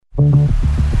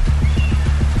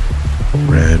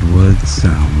Redwood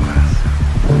Soundwave.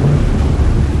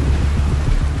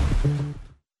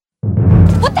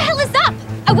 What the hell is up?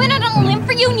 I went out on a limb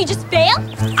for you and you just bailed?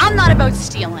 I'm not about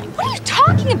stealing. What are you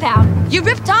talking about? You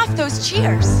ripped off those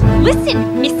cheers.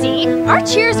 Listen, Missy, our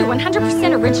cheers are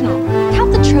 100% original.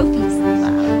 Count the trophies.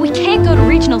 We can't go to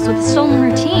regionals with a stolen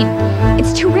routine.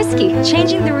 It's too risky.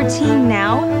 Changing the routine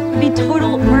now would be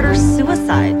total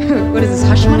murder-suicide. What is this,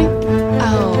 hush money?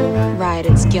 Oh, right,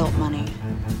 it's guilt money.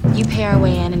 You pay our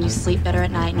way in and you sleep better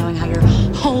at night knowing how your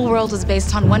whole world was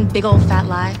based on one big old fat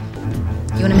lie.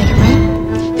 You wanna make it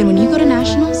right? Then when you go to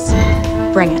nationals,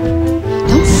 bring it.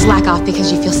 Don't slack off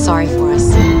because you feel sorry for us.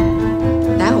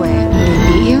 That way, when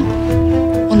we beat you,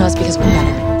 we'll know it's because we're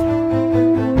better.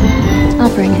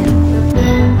 I'll bring it.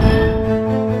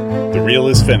 The reel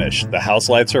is finished. The house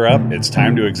lights are up. It's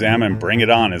time to examine Bring It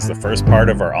On as the first part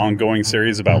of our ongoing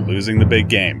series about losing the big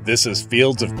game. This is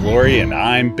Fields of Glory, and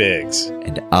I'm Biggs.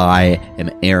 And I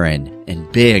am Aaron. And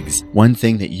Biggs, one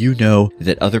thing that you know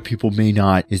that other people may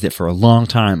not is that for a long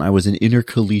time I was an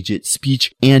intercollegiate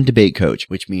speech and debate coach,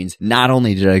 which means not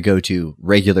only did I go to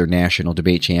regular national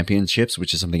debate championships,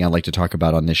 which is something I like to talk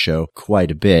about on this show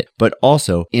quite a bit, but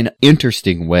also in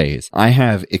interesting ways. I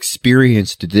have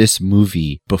experienced this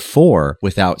movie before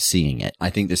without seeing it. I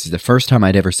think this is the first time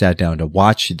I'd ever sat down to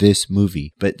watch this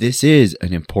movie, but this is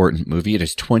an important movie. It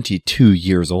is 22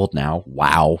 years old now.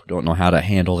 Wow. Don't know how to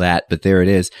handle that, but there it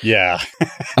is. Yeah.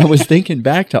 I was thinking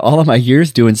back to all of my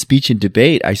years doing speech and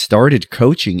debate. I started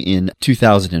coaching in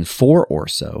 2004 or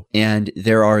so, and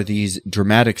there are these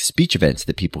dramatic speech events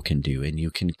that people can do, and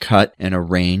you can cut and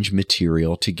arrange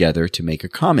material together to make a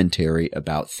commentary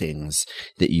about things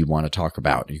that you want to talk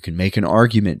about. You can make an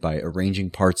argument by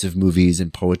arranging parts of movies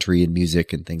and poetry and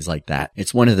music and things like that.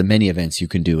 It's one of the many events you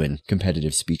can do in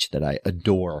competitive speech that I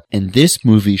adore. And this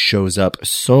movie shows up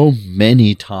so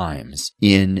many times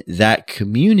in that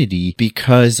community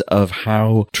because of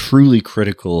how truly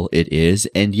critical it is,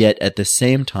 and yet at the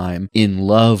same time in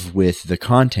love with the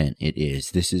content it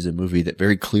is. This is a movie that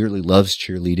very clearly loves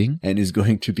cheerleading and is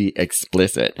going to be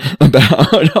explicit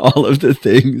about all of the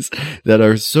things that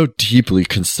are so deeply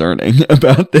concerning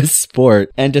about this sport.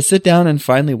 And to sit down and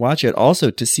finally watch it,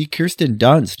 also to see Kirsten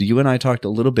Dunst. You and I talked a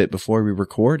little bit before we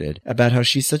recorded about how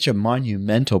she's such a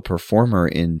monumental performer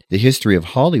in the history of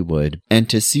Hollywood, and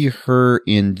to see her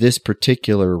in this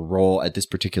particular role at this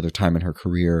particular time in her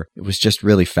career, it was just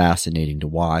really fascinating to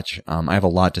watch. I have a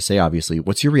lot to say, obviously.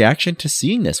 What's your reaction to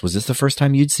seeing this? Was this the first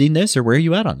time you'd seen this, or where are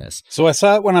you at on this? So I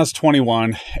saw it when I was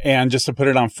 21, and just to put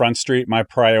it on Front Street, my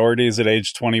priorities at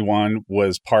age 21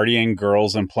 was partying,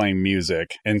 girls, and playing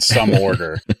music in some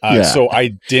order. Yeah. So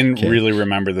I didn't really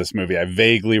remember this movie. I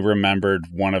vaguely remembered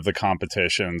one of the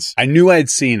competitions. I knew I'd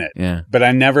seen it, but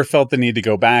I never felt the need to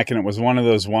go back, and it was one of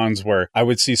those ones where I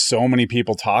would see so many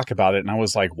people talk about it, and I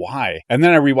was like, why? And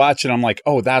then I rewatched it, I'm like,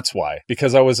 oh, that's why.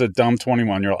 Because I was a dumb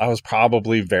 21-year-old. I was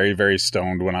probably very, very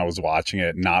stoned when I was watching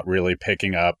it, not really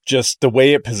picking up. Just the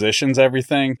way it positions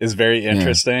everything is very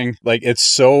interesting. Yeah. Like, it's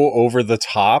so over the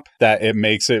top that it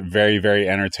makes it very, very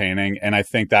entertaining. And I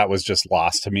think that was just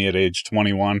lost to me at age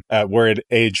 21. Where at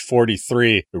age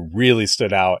 43, it really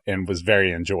stood out and was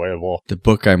very enjoyable. The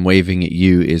book I'm waving at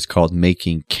you is called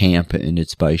Making Camp, and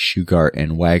it's by Shugart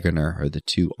and Wagner, are the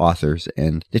two authors.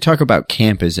 And they talk about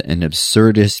camp as an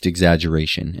absurdist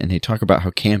exaggeration, and they talk about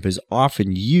how camp is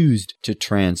often used to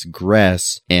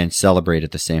transgress and celebrate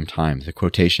at the same time. The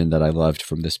quotation that I loved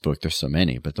from this book, there's so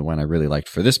many, but the one I really liked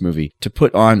for this movie, to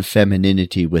put on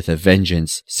femininity with a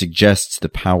vengeance suggests the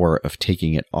power of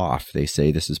taking it off. They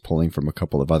say this is pulling from a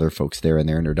couple of other folks there in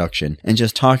their introduction, and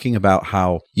just talking about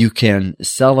how you can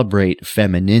celebrate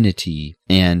femininity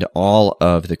and all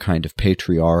of the kind of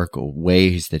patriarchal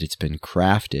ways that it's been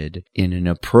crafted in an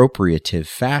appropriative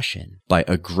fashion by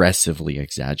aggressively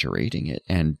exaggerating it.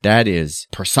 And that is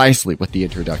precisely what the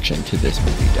introduction to this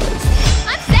movie does.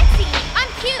 I'm sexy, I'm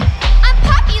cute, I'm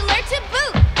popular to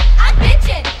boot. I'm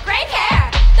bitchin', great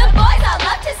hair, the boys all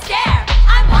love to stare.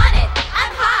 I'm wanted,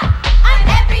 I'm hot, I'm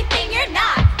everything you're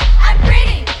not. I'm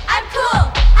pretty, I'm cool,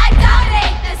 I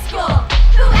dominate the school.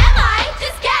 Who am I?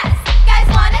 Just guess. Guys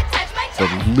wanna touch my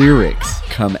chest. The lyrics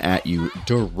come at you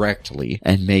directly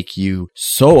and make you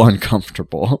so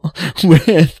uncomfortable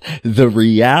with the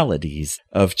realities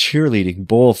of cheerleading,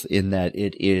 both in that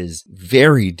it is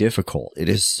very difficult. It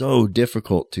is so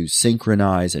difficult to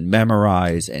synchronize and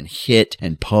memorize and hit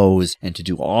and pose and to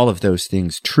do all of those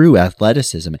things, true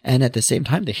athleticism. And at the same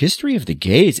time, the history of the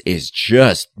gays is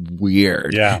just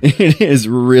weird. Yeah. It is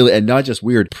really, and not just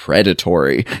weird,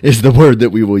 predatory is the word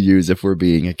that we will use if we're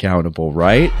being accountable,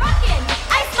 right?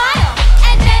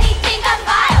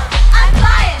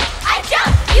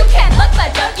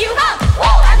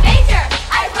 Woo!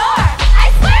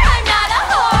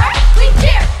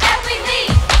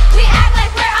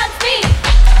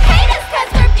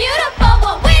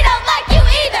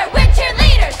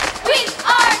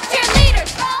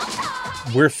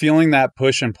 We're feeling that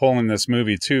push and pull in this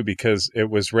movie, too, because it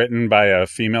was written by a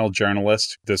female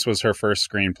journalist. This was her first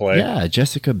screenplay. Yeah,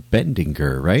 Jessica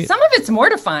Bendinger, right? Some of it's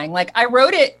mortifying. Like, I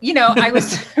wrote it, I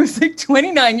was like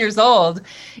 29 years old.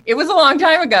 It was a long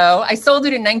time ago. I sold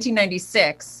it in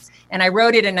 1996, and I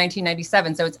wrote it in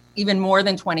 1997. So it's even more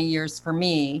than 20 years for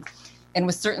me, and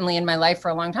was certainly in my life for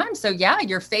a long time. So yeah,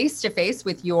 you're face to face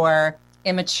with your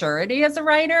immaturity as a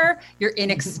writer, your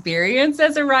inexperience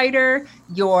as a writer,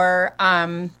 your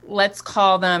let's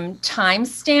call them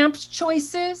time-stamped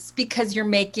choices, because you're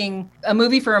making a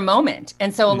movie for a moment.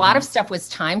 And so a lot of stuff was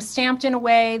time-stamped in a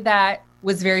way that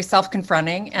was very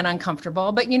self-confronting and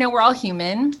uncomfortable. But we're all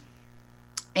human.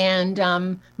 And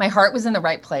my heart was in the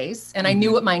right place, and I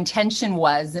knew what my intention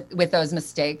was with those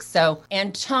mistakes. So,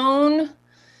 and tone,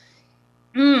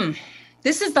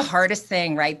 this is the hardest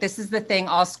thing, right? This is the thing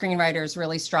all screenwriters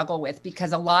really struggle with,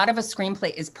 because a lot of a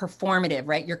screenplay is performative,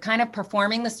 right? You're kind of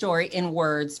performing the story in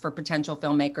words for potential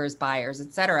filmmakers, buyers,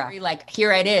 etc. Like,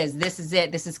 here it is. This is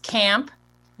it. This is camp.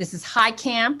 This is high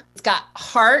camp. It's got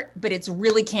heart, but it's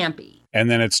really campy. And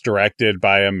then it's directed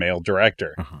by a male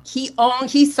director. He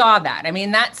saw that. I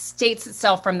mean, that states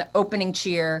itself from the opening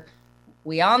cheer.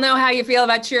 We all know how you feel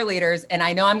about cheerleaders, and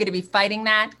I know I'm going to be fighting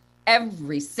that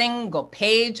every single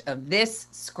page of this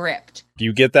script.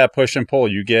 You get that push and pull.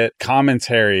 You get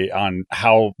commentary on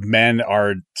how men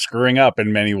are screwing up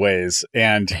in many ways.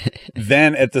 And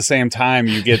then at the same time,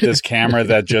 you get this camera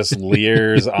that just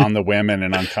leers on the women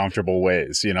in uncomfortable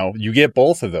ways. You get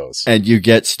both of those. And you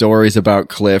get stories about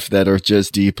Cliff that are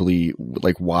just deeply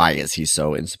like, why is he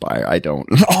so inspired? I don't.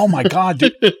 Oh my God,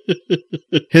 dude.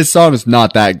 His song is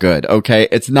not that good. Okay.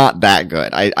 It's not that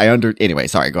good. Anyway,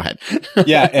 sorry, go ahead.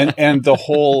 Yeah. And the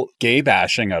whole gay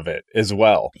bashing of it as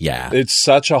well. Yeah. It's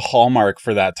such a hallmark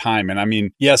for that time. And I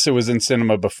mean, yes, it was in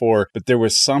cinema before, but there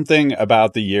was something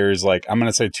about the years, like I'm going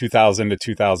to say 2000 to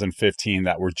 2015,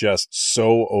 that were just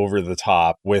so over the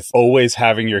top, with always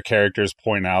having your characters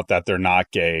point out that they're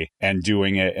not gay and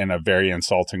doing it in a very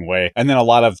insulting way. And then a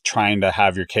lot of trying to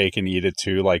have your cake and eat it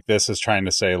too. Like, this is trying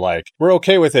to say like, we're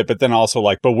okay with it, but then also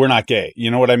like, but we're not gay.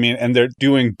 You know what I mean? And they're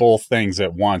doing both things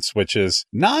at once, which is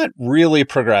not really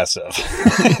progressive.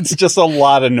 It's just a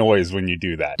lot of noise when you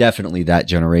do that. Definitely that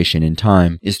generation in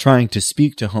time is trying to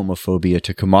speak to homophobia,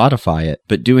 to commodify it,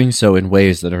 but doing so in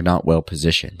ways that are not well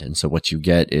positioned. And so what you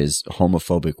get is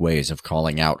homophobic ways of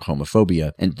calling out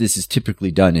homophobia. And this is typically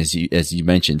done, as you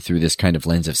mentioned, through this kind of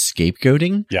lens of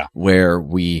scapegoating, where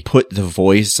we put the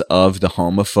voice of the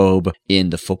homophobe in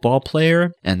the football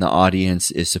player, and the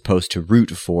audience is supposed to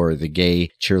root for the gay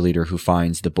cheerleader who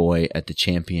finds the boy at the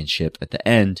championship at the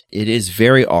end. It is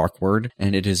very awkward,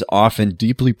 and it is often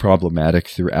deeply problematic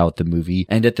throughout the movie.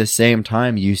 And at the same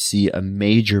time, you see a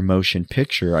major motion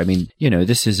picture. I mean,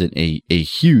 this isn't a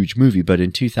huge movie, but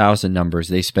in 2000 numbers,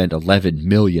 they spent $11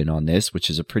 million on this, which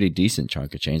is a pretty decent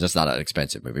chunk of change. That's not an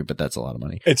expensive movie, but that's a lot of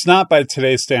money. It's not by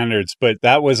today's standards, but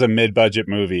that was a mid-budget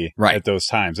movie at those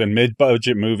times. And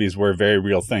mid-budget movies were a very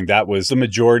real thing. That was the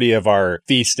majority of our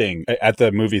feasting at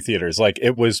the movie theaters. Like,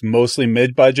 it was mostly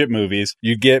mid-budget movies.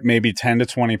 You get maybe 10 to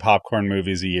 20 popcorn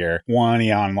movies a year,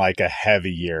 20 on like a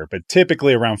heavy year, but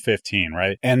typically around 15,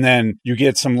 right? And then you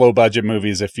get some low-budget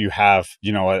movies if you have,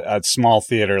 a small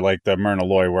theater like the Myrna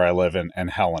Loy where I live in,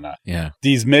 and Helena. Yeah.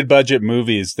 These mid-budget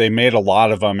movies, they made a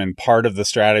lot of them, and part of the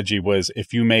strategy was,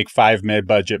 if you make 5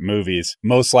 mid-budget movies,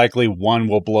 most likely one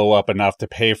will blow up enough to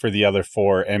pay for the other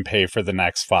 4 and pay for the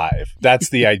next 5. That's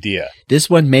the idea. This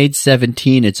one made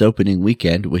 17 its opening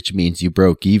weekend, which means you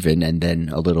broke even and then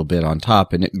a little bit on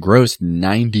top, and it grossed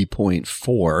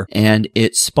 90.4, and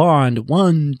it spawned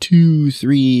 1, 2,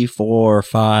 3, 4,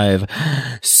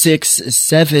 5, 6,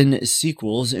 7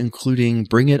 sequels, including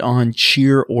Bring It On,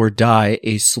 Cheer or Die,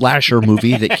 a slasher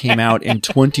movie that came out in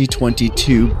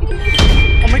 2022.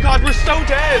 Oh my God, we're so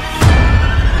dead!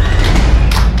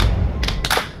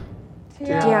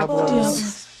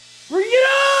 Diablos. Bring it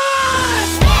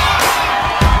on!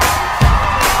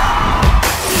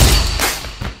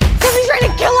 Somebody's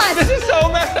trying to kill us! This is so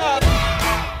messed up!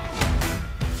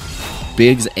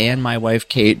 Biggs and my wife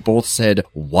Kate both said,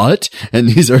 "What?" And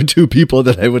these are two people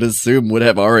that I would assume would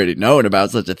have already known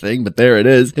about such a thing, but there it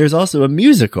is. There's also a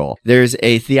musical. There's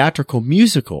a theatrical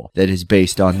musical that is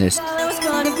based on this. I was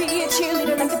gonna be a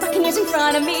cheerleader like the fucking years in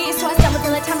front of me. So I stumbled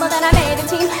till I tumbled and I made a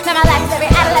team. Now my life is every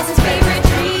adolescent's favorite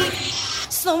dream.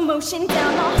 Slow motion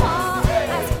down the hall.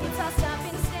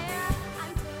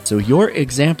 So your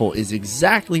example is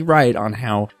exactly right on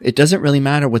how it doesn't really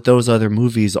matter what those other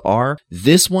movies are.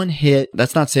 This one hit.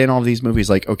 That's not saying all of these movies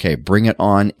like, okay, Bring It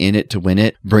On, In It to Win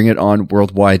It, Bring It On,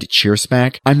 Worldwide Cheer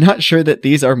Smack. I'm not sure that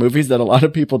these are movies that a lot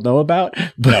of people know about,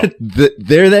 but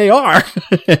there they are.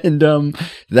 And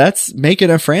that's making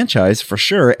a franchise for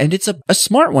sure. And it's a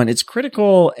smart one. It's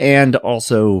critical and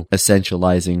also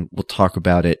essentializing. We'll talk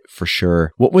about it for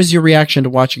sure. What was your reaction to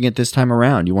watching it this time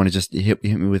around? You want to just hit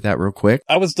me with that real quick?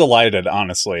 I was delighted,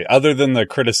 honestly. Other than the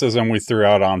criticism we threw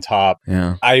out on top,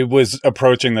 yeah. I was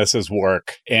approaching this as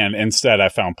work, and instead I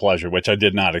found pleasure, which I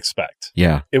did not expect.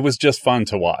 Yeah. It was just fun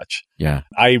to watch. Yeah.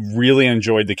 I really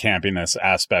enjoyed the campiness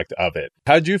aspect of it.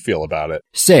 How'd you feel about it?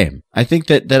 Same. I think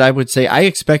that I would say I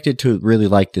expected to really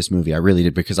like this movie. I really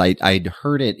did, because I'd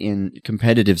heard it in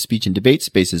competitive speech and debate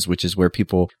spaces, which is where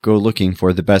people go looking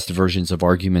for the best versions of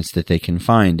arguments that they can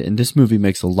find. And this movie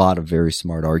makes a lot of very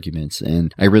smart arguments,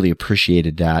 and I really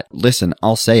appreciated that. Listen,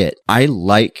 I'll say it. I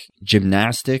like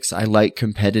gymnastics. I like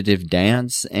competitive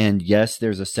dance. And yes,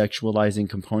 there's a sexualizing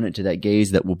component to that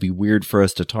gaze that will be weird for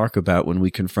us to talk about when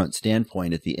we confront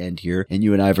Standpoint at the end here. And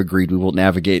you and I have agreed we will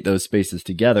navigate those spaces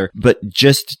together. But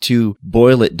just to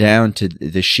boil it down to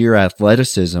the sheer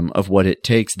athleticism of what it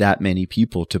takes that many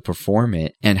people to perform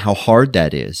it, and how hard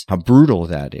that is, how brutal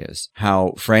that is,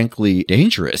 how frankly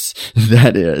dangerous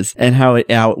that is, and how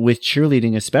with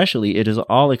cheerleading especially, it is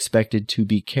all expected to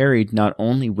be carried not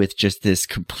only with just this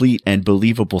complete and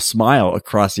believable smile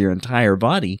across your entire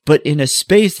body, but in a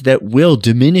space that will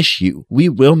diminish you. We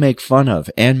will make fun of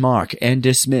and mock and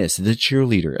dismiss the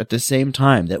cheerleader at the same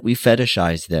time that we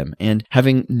fetishize them. And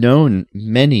having known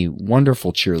many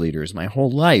wonderful cheerleaders my whole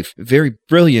life, very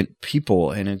brilliant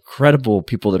people and incredible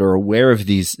people that are aware of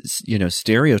these,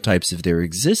 stereotypes of their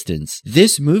existence,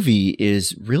 this movie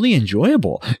is really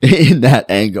enjoyable in that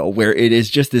angle, where it is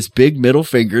just this big middle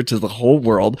finger to the whole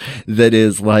world that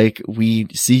is like, we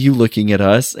see you looking at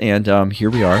us, and here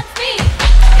we are. Hate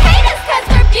us 'cause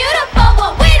we're beautiful.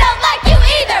 Well, we don't like you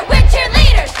either. We're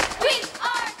cheerleaders. We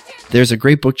are cheerleaders. There's a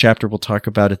great book chapter we'll talk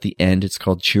about at the end. It's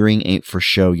called Cheering Ain't for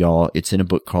Show, y'all. It's in a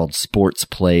book called Sports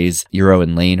Plays. Euro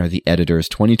and Lane are the editors.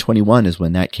 2021 is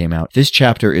when that came out. This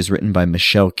chapter is written by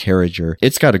Michelle Carriger.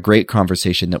 It's got a great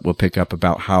conversation that we'll pick up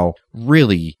about how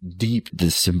really deep the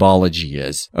symbology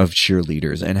is of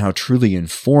cheerleaders, and how truly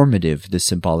informative the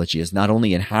symbology is, not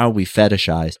only in how we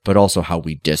fetishize, but also how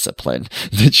we discipline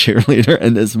the cheerleader.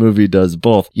 And this movie does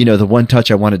both. The one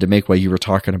touch I wanted to make while you were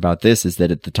talking about this is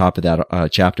that at the top of that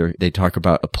chapter, they talk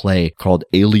about a play called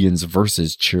Aliens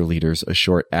versus Cheerleaders, a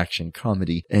short action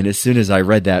comedy. And as soon as I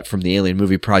read that from the Alien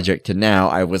Movie Project to now,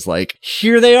 I was like,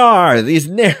 here they are, these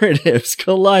narratives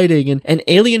colliding. And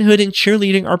alienhood and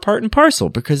cheerleading are part and parcel,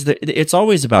 because it's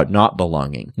always about not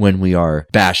belonging when we are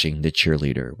bashing the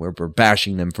cheerleader, where we're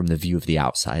bashing them from the view of the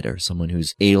outsider, someone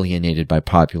who's alienated by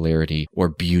popularity or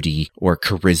beauty or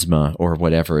charisma or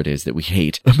whatever it is that we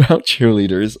hate about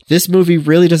cheerleaders. This movie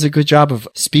really does a good job of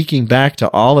speaking back to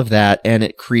all of that, and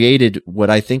it created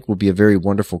what I think will be a very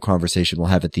wonderful conversation we'll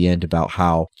have at the end about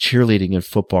how cheerleading and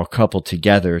football couple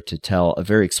together to tell a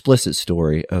very explicit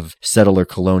story of settler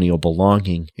colonial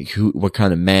belonging. What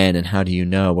kind of man and how do you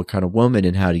know? What kind of woman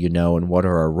and how do you know? And what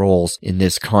are our roles in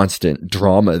this constant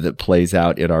drama that plays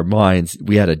out in our minds?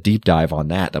 We had a deep dive on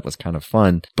that. That was kind of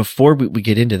fun. Before we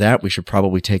get into that, we should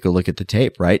probably take a look at the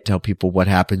tape, right? Tell people what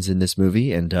happens in this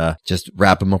movie and just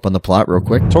wrap them up on the plot real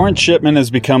quick. Torrance Shipman has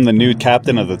become the new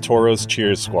captain of the Toros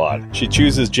Cheers squad. She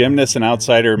chooses gymnast and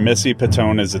outsider Missy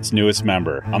Patone as its newest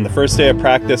member. On the first day of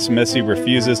practice, Missy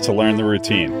refuses to learn the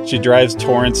routine. She drives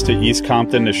Torrance to East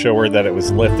Compton to show her that it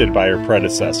was lifted by her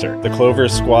predecessor. The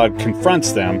Clovers squad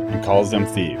confronts them and calls them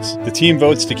thieves. The team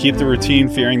votes to keep the routine,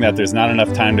 fearing that there's not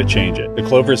enough time to change it. The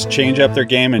Clovers change up their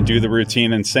game and do the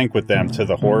routine in sync with them, to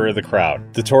the horror of the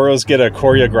crowd. The Toros get a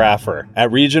choreographer.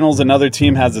 At regionals, another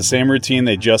team has the same routine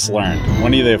they just learned.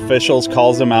 One of the officials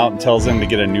calls them out and tells them to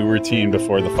get a new routine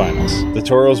before the finals. The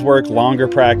Toros work longer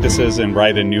practices and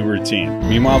write a new routine.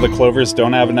 Meanwhile, the Clovers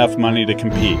don't have enough money to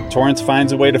compete. Torrance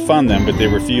finds a way to fund them, but they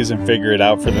refuse and figure it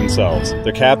out for themselves.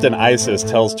 Their captain, Isis,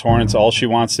 tells Torrance all she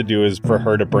wants to do is for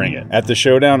her to bring it. At the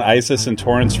showdown, Isis and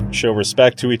Torrance show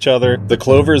respect to each other. The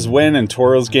Clovers win and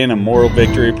Toros gain a moral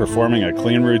victory, performing a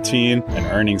clean routine and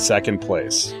earning second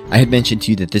place. I had mentioned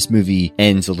to you that this movie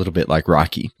ends a little bit like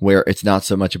Rocky, where it's not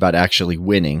so much about actually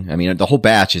winning. I mean, the whole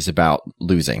batch is about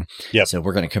losing. Yep. So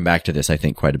we're going to come back to this, I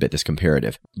think, quite a bit, this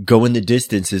comparative. Going the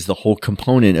distance is the whole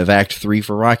component of Act 3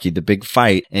 for Rocky, the big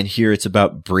fight. And here it's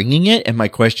about bringing it. And my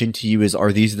question to you is,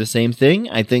 are these the same thing?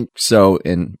 I think so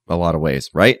in a lot of ways,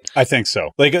 right? I think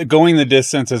so. Like going the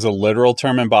distance is a literal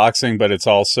term in boxing, but it's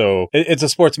also, it's a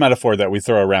sports metaphor that we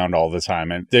throw around all the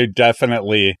time. And they're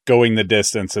definitely going the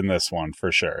distance in this one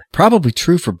for sure. Probably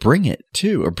true for Bring It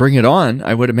too, or Bring It On,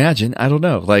 I would imagine. I don't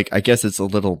know. Like, I guess it's a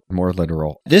little more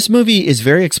literal. This movie is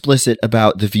very explicit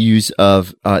about the views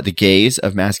of the gaze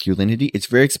of masculinity. It's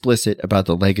very explicit about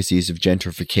the legacies of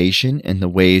gentrification and the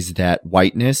ways that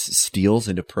whiteness steals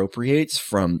and appropriates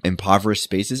from impoverished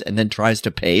spaces and then tries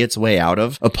to pay its way out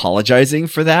of apologizing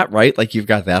for that, right? Like you've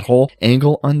got that whole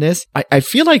angle on this. I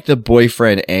feel like the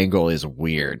boyfriend angle is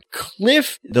weird.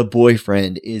 Cliff, the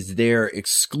boyfriend, is there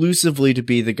exclusively to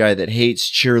be the guy that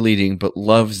hates cheerleading but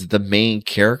loves the main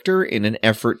character in an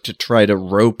effort to try to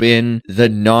rope in the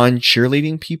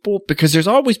non-cheerleading people, because there's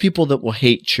always people that will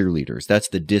hate cheerleaders. That's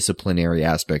the disciplinary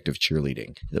aspect of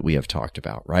cheerleading that we have talked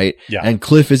about, right? Yeah. And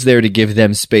Cliff is there to give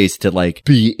them space to like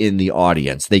be in the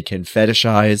audience. They can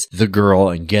fetishize the girl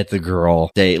and get the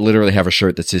girl. They literally have a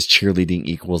shirt that says cheerleading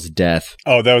equals death.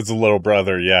 Oh, that was the little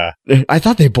brother. Yeah. I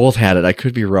thought they both had it. I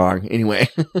could be wrong. Anyway.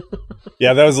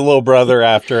 Yeah, that was the little brother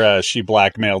after she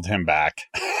blackmailed him back.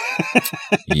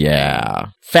 Yeah.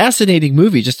 Fascinating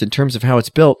movie just in terms of how it's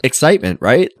built. Excitement,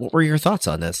 right? What were your thoughts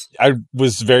on this? I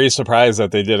was very surprised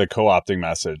that they did a co-opting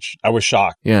message. I was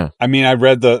shocked. Yeah. I mean, I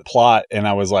read the plot and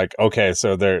I was like, okay,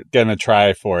 so they're going to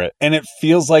try for it. And it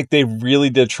feels like they really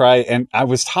did try. And I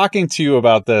was talking to you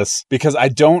about this because I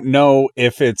don't know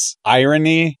if it's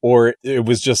irony or it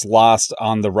was just lost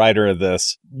on the writer of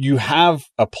this. You have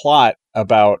a plot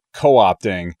about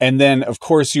co-opting. And then, of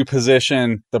course, you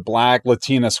position the Black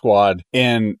Latina squad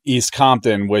in East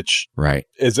Compton, which right.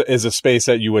 is a space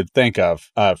that you would think of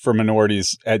for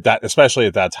minorities at that, especially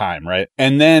at that time, right?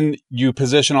 And then you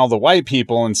position all the white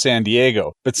people in San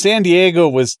Diego. But San Diego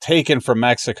was taken from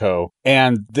Mexico,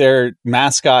 and their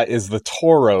mascot is the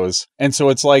Toros. And so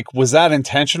it's like, was that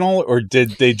intentional, or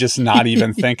did they just not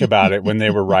even think about it when they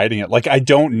were writing it? Like, I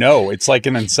don't know. It's like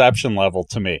an Inception level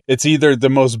to me. It's either the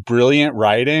most brilliant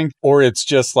writing or it's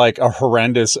just like a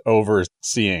horrendous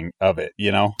overseeing of it,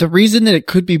 you know? The reason that it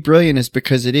could be brilliant is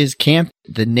because it is camp.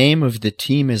 The name of the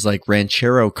team is like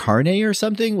Ranchero Carne or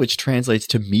something, which translates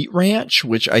to meat ranch,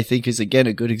 which I think is, again,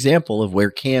 a good example of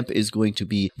where camp is going to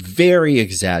be very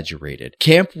exaggerated.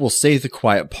 Camp will say the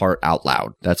quiet part out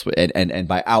loud. That's what, and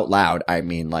by out loud, I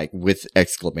mean like with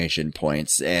exclamation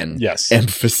points and yes.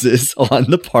 emphasis on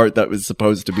the part that was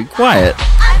supposed to be quiet.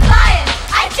 I'm flying,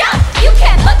 I jump, you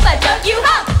can't look but don't you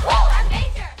hump. Whoa, I'm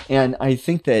major. And I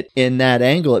think that in that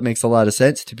angle, it makes a lot of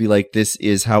sense to be like, this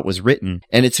is how it was written.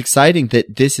 And it's exciting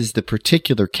that this is the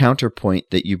particular counterpoint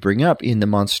that you bring up in the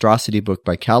Monstrosity book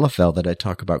by Calafell that I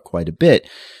talk about quite a bit.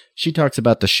 She talks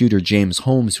about the shooter James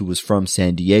Holmes, who was from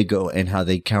San Diego, and how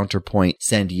they counterpoint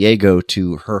San Diego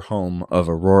to her home of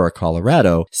Aurora,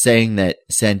 Colorado, saying that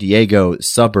San Diego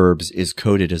suburbs is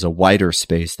coded as a whiter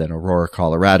space than Aurora,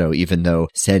 Colorado, even though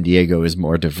San Diego is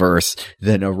more diverse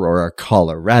than Aurora,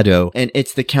 Colorado. And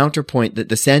it's the counterpoint that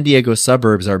the San Diego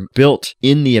suburbs are built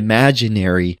in the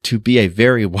imaginary to be a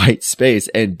very white space.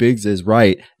 And Biggs is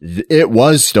right. It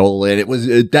was stolen. It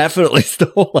was definitely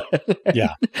stolen.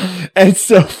 Yeah. And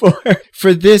so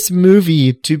for this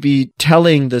movie to be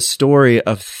telling the story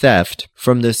of theft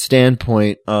from the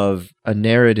standpoint of a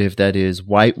narrative that is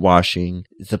whitewashing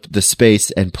the space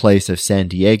and place of San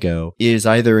Diego is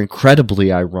either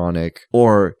incredibly ironic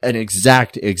or an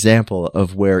exact example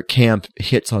of where camp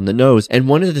hits on the nose. And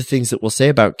one of the things that we'll say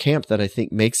about camp that I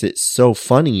think makes it so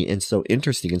funny and so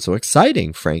interesting and so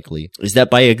exciting, frankly, is that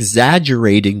by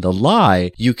exaggerating the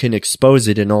lie, you can expose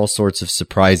it in all sorts of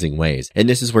surprising ways. And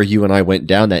this is where you and I went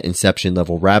down that Inception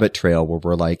level rabbit trail where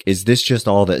we're like, is this just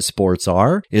all that sports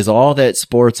are? Is all that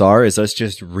sports are is us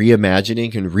just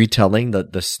reimagining and retelling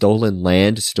the stolen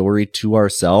land story to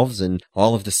ourselves? And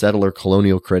all of the settler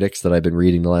colonial critics that I've been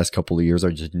reading the last couple of years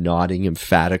are just nodding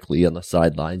emphatically on the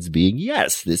sidelines, being,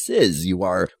 yes, this is, you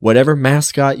are whatever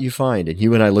mascot you find. And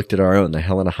you and I looked at our own, the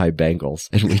Helena High Bengals,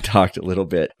 and we talked a little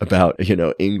bit about,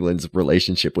 England's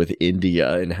relationship with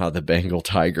India and how the Bengal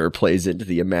tiger plays into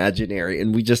the imaginary.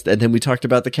 And then we talked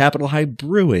about the Capitol High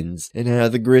Bruins and how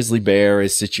the grizzly bear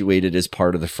is situated as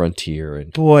part of the frontier.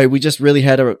 And boy, we just really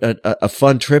had a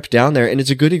fun trip down there. And it's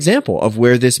a good example of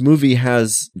where this movie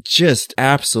has just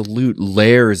absolute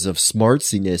layers of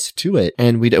smartsiness to it.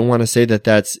 And we don't want to say that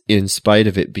that's in spite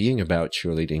of it being about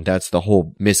cheerleading. That's the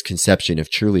whole misconception of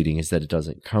cheerleading, is that it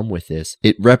doesn't come with this.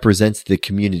 It represents the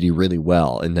community really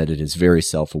well in that it is very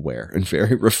self-aware and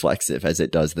very reflexive as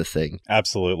it does the thing.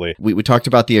 Absolutely. We talked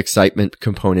about the excitement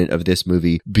component of this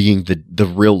movie being the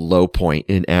real low point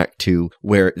in Act 2,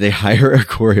 where they hire a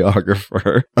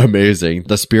choreographer. Amazing.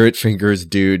 The spirit Spirit Fingers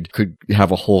dude could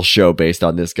have a whole show based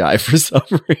on this guy for some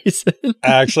reason.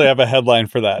 I actually have a headline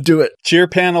for that. Do it. Cheer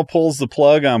Panel pulls the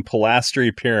plug on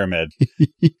Pilastri Pyramid.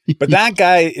 But that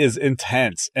guy is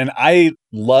intense. And I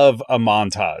love a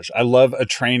montage. I love a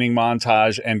training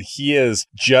montage. And he is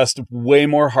just way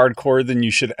more hardcore than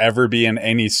you should ever be in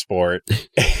any sport.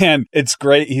 And it's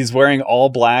great. He's wearing all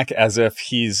black as if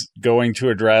he's going to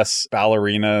address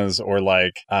ballerinas or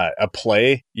like a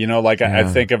play. You know, like I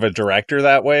think of a director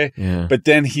that way. Yeah. But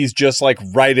then he's just like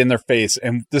right in their face.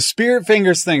 And the Spirit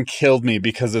Fingers thing killed me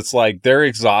because it's like they're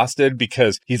exhausted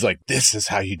because he's like, this is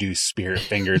how you do Spirit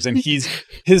Fingers. And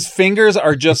his fingers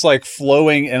are just like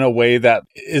flowing in a way that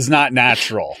is not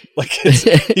natural. Like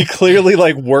he clearly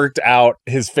like worked out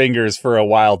his fingers for a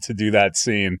while to do that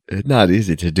scene. It's not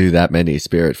easy to do that many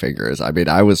Spirit Fingers. I mean,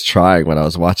 I was trying when I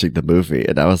was watching the movie,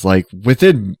 and I was like,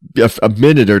 within a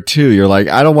minute or two, you're like,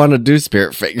 I don't want to do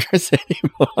Spirit Fingers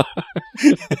anymore.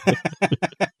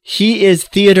 He is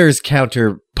theater's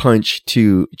counterpunch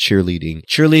to cheerleading.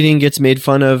 Cheerleading gets made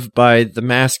fun of by the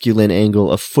masculine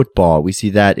angle of football. We see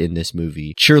that in this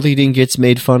movie. Cheerleading gets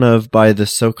made fun of by the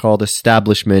so-called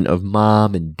establishment of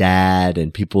mom and dad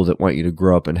and people that want you to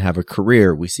grow up and have a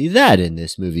career. We see that in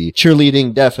this movie.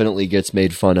 Cheerleading definitely gets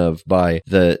made fun of by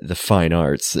the fine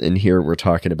arts. And here we're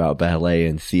talking about ballet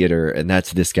and theater, and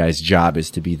that's this guy's job,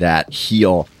 is to be that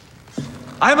heel.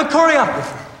 I am a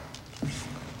choreographer.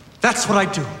 That's what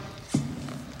I do.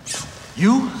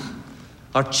 You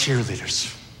are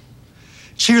cheerleaders.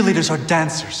 Cheerleaders are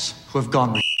dancers who have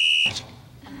gone retarded.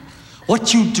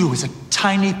 What you do is a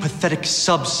tiny, pathetic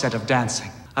subset of dancing.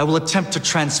 I will attempt to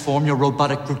transform your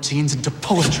robotic routines into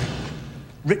poetry,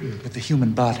 written with the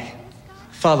human body.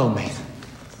 Follow me,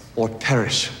 or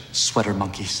perish, sweater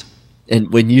monkeys.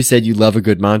 And when you said you love a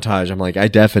good montage, I'm like, I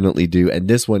definitely do. And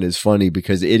this one is funny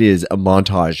because it is a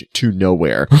montage to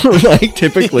nowhere. Like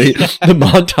typically the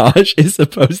montage is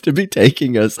supposed to be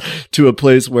taking us to a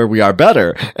place where we are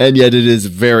better. And yet it is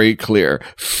very clear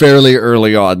fairly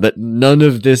early on that none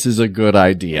of this is a good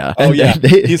idea. Oh, yeah.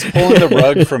 He's pulling the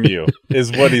rug from you is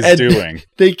what he's doing.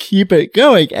 They keep it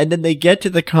going. And then they get to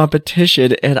the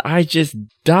competition and I just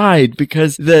died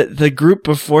because the group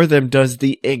before them does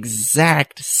the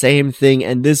exact same thing.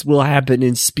 And this will happen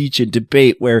in speech and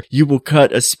debate where you will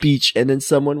cut a speech and then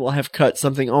someone will have cut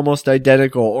something almost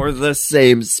identical or the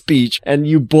same speech. And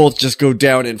you both just go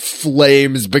down in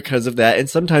flames because of that. And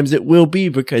sometimes it will be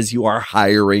because you are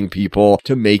hiring people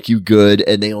to make you good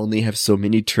and they only have so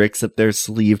many tricks up their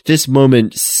sleeve. This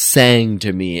moment sang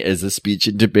to me as a speech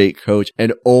and debate coach.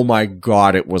 And oh my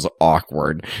God, it was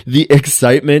awkward. The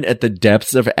excitement at the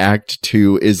depths of Act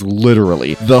 2 is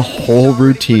literally the whole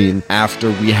routine after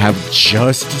we have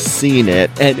just seen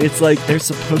it. And it's like they're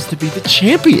supposed to be the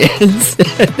champions.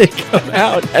 And they come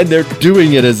out and they're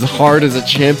doing it as hard as a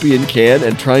champion can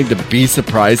and trying to be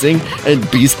surprising and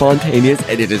be spontaneous.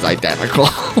 And it is identical.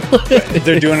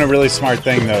 They're doing a really smart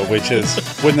thing, though, which is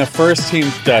when the first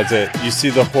team does it, you see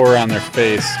the horror on their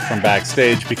face from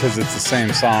backstage because it's the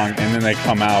same song. And then they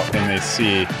come out and they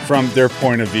see from their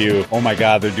point of view, oh my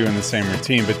God, they're doing the same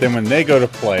routine. But then when they go to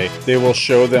play, they will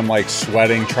show them like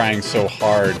sweating, trying so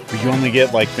hard. But you only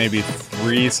get like maybe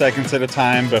 3 seconds at a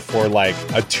time before like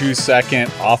a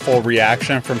 2-second awful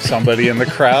reaction from somebody in the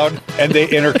crowd. And they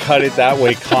intercut it that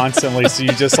way constantly. So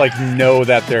you just like know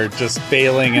that they're just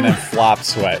failing and in flop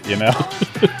sweat, you know?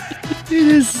 It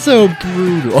is so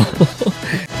brutal.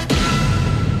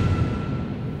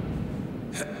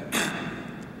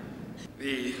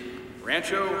 The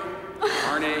Rancho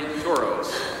Carne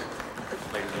Toros,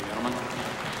 ladies and gentlemen.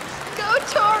 Go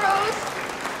Toros!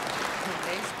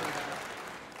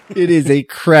 It is a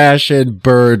crash and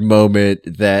burn moment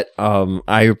that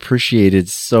I appreciated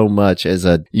so much as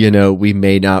a, we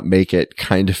may not make it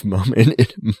kind of moment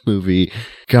in a movie.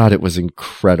 God, it was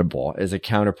incredible as a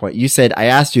counterpoint. You said, I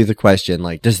asked you the question,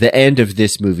 like, does the end of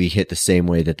this movie hit the same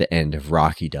way that the end of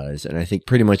Rocky does? And I think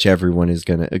pretty much everyone is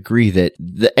going to agree that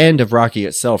the end of Rocky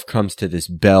itself comes to this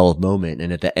bell moment.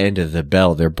 And at the end of the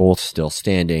bell, they're both still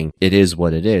standing. It is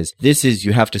what it is. This is,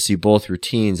 you have to see both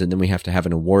routines and then we have to have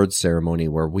an awards ceremony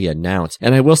where we announce.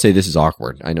 And I will say this is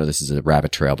awkward. I know this is a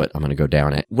rabbit trail, but I'm going to go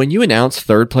down it. When you announce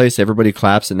third place, everybody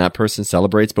claps and that person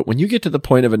celebrates. But when you get to the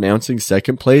point of announcing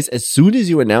second place, as soon as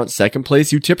you announce second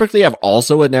place, you typically have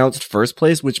also announced first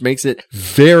place, which makes it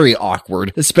very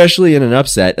awkward, especially in an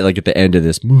upset. Like at the end of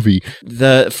this movie,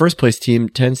 the first place team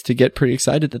tends to get pretty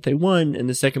excited that they won and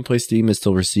the second place team is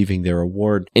still receiving their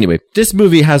award. Anyway, this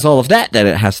movie has all of that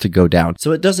it has to go down.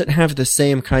 So it doesn't have the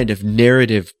same kind of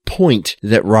narrative point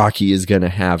that Rocky is going to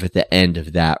have at the end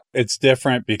of that. It's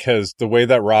different because the way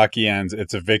that Rocky ends,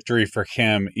 it's a victory for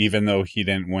him, even though he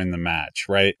didn't win the match,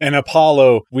 right? And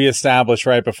Apollo, we established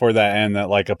right before that end that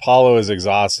like Apollo is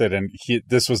exhausted and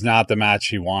this was not the match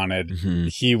he wanted. Mm-hmm.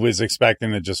 He was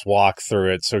expecting to just walk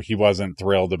through it, so he wasn't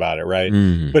thrilled about it, right?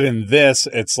 Mm-hmm. But in this,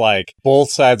 it's like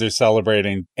both sides are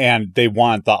celebrating and they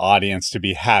want the audience to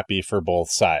be happy for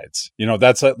both sides. You know,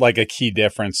 that's like a key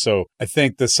difference. So I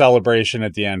think the celebration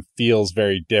at the end feels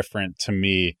very different to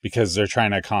me because they're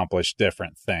trying to accomplish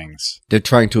different things. They're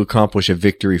trying to accomplish a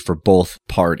victory for both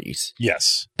parties.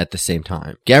 Yes. At the same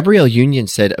time. Gabrielle Union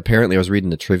said, apparently I was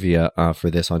reading the trivia for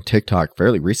this on TikTok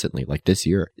fairly recently, like this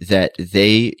year, that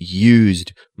they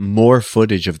used more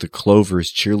footage of the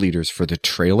Clovers cheerleaders for the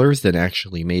trailers than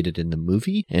actually made it in the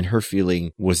movie. And her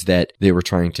feeling was that they were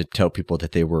trying to tell people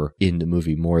that they were in the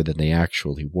movie more than they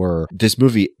actually were. This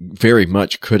movie very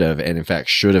much could have, and in fact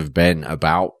should have been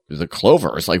about the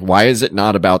Clovers. Like, why is it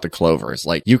not about the Clovers?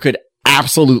 Like, you could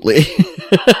absolutely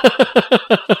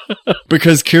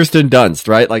because Kirsten Dunst,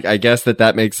 right? Like, I guess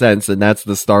that makes sense, and that's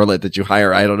the starlet that you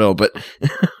hire. I don't know, but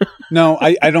No,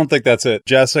 I don't think that's it.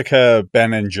 Jessica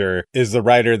Benninger is the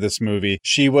writer of this movie.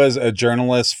 She was a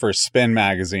journalist for Spin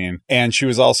magazine, and she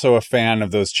was also a fan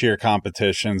of those cheer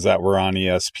competitions that were on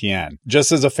ESPN.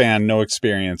 Just as a fan, no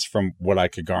experience from what I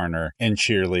could garner in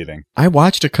cheerleading. I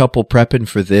watched a couple prepping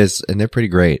for this, and they're pretty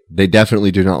great. They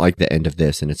definitely do not like the end of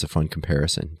this, and it's a fun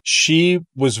comparison. She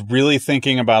was really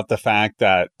thinking about the fact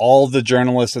that all the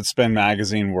journalists at Spin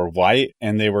magazine were white,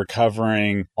 and they were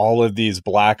covering all of these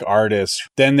black artists.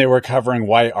 Then they were covering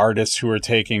white artists who were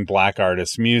taking black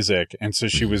artists' music. And so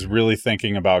she was really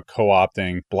thinking about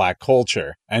co-opting black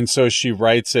culture. And so she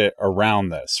writes it around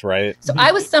this, right? So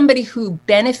I was somebody who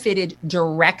benefited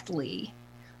directly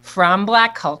from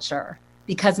black culture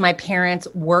because my parents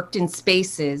worked in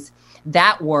spaces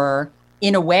that were,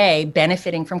 in a way,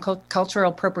 benefiting from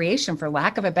cultural appropriation, for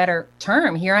lack of a better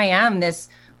term. Here I am, this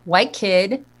white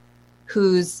kid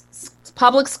whose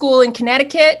public school in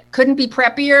Connecticut couldn't be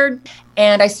preppier.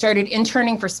 And I started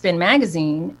interning for Spin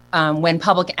magazine when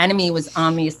Public Enemy was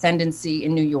on the ascendancy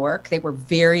in New York. They were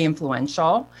very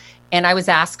influential. And I was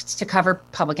asked to cover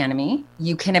Public Enemy.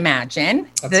 You can imagine.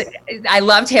 I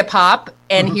loved hip hop.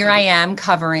 And here I am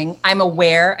covering. I'm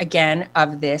aware, again,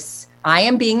 of this. I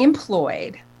am being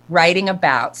employed writing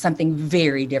about something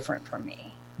very different from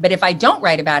me. But if I don't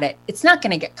write about it, it's not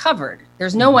going to get covered.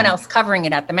 There's no one else covering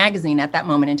it at the magazine at that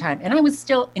moment in time. And I was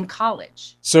still in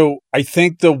college. So I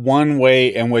think the one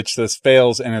way in which this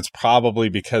fails, and it's probably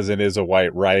because it is a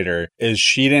white writer, is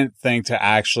she didn't think to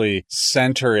actually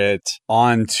center it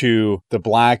onto the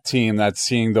black team that's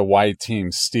seeing the white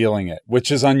team stealing it,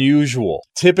 which is unusual.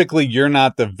 Typically, you're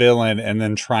not the villain and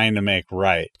then trying to make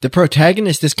right. The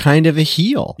protagonist is kind of a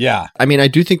heel. Yeah. I mean, I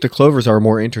do think the Clovers are a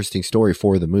more interesting story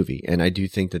for the movie, and I do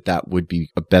think that would be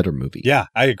a better movie. Yeah,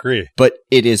 I agree. But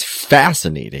it is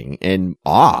fascinating and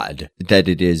odd that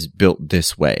it is built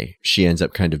this way. She ends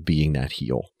up kind of being that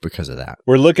heel because of that.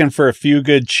 We're looking for a few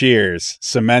good cheers,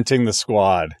 cementing the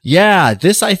squad. Yeah,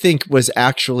 this I think was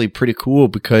actually pretty cool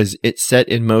because it set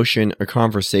in motion a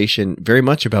conversation very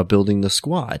much about building the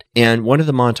squad. And one of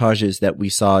the montages that we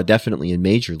saw definitely in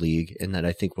Major League, and that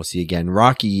I think we'll see again,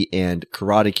 Rocky and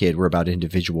Karate Kid were about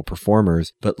individual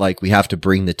performers, but like we have to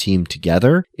bring the team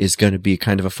together is going to be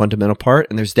kind of a fundamental part.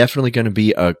 And there's definitely going to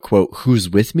be a quote, "Who's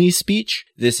with me" speech.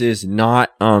 This is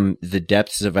not the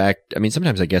depths of Act. I mean,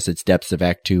 sometimes I guess it's depths of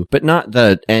Act 2, but not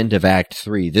the end of Act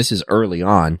 3. This is early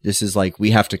on. This is like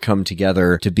we have to come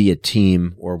together to be a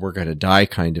team or we're going to die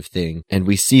kind of thing. And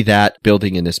we see that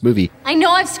building in this movie. I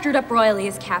know I've screwed up royally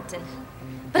as captain,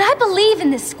 but I believe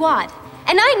in this squad,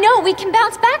 and I know we can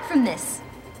bounce back from this.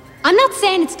 I'm not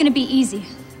saying it's going to be easy.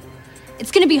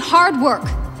 It's going to be hard work.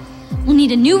 We'll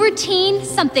need a new routine,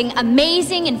 something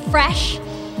amazing and fresh,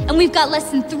 and we've got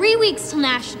less than 3 weeks till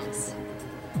Nationals.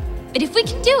 But if we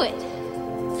can do it,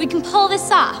 if we can pull this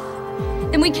off,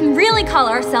 then we can really call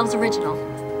ourselves original.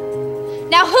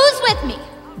 Now who's with me?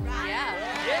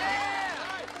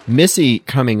 Missy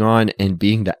coming on and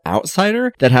being the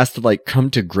outsider that has to like come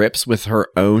to grips with her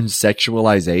own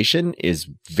sexualization is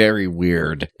very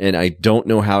weird. And I don't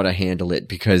know how to handle it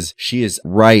because she is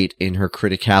right in her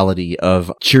criticality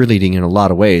of cheerleading in a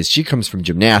lot of ways. She comes from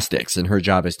gymnastics and her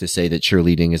job is to say that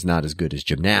cheerleading is not as good as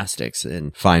gymnastics,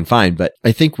 and fine. But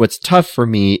I think what's tough for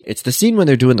me, it's the scene when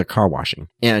they're doing the car washing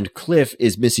and Cliff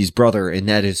is Missy's brother, and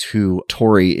that is who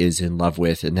Tori is in love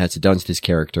with, and that's Dunst's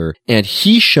character. And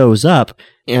he shows up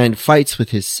and fights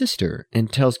with his sister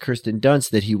and tells Kirsten Dunst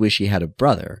that he wish he had a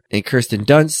brother. And Kirsten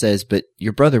Dunst says, but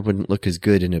your brother wouldn't look as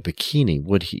good in a bikini,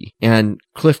 would he? And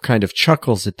Cliff kind of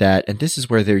chuckles at that. And this is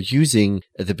where they're using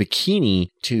the bikini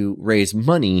to raise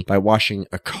money by washing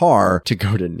a car to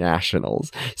go to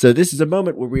nationals. So this is a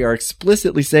moment where we are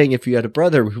explicitly saying if you had a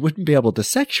brother, we wouldn't be able to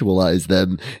sexualize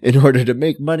them in order to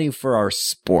make money for our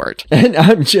sport. And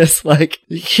I'm just like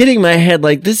hitting my head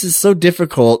like this is so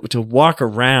difficult to walk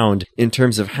around in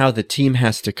terms of how the team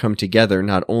has to come together,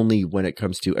 not only when it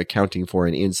comes to accounting for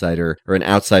an insider or an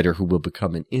outsider who will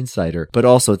become an insider, but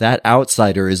also that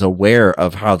outsider is aware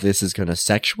of how this is going to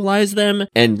sexualize them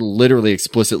and literally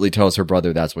explicitly tells her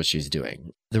brother that's what she's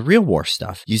doing. The real war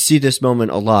stuff. You see this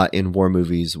moment a lot in war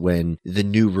movies when the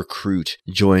new recruit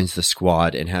joins the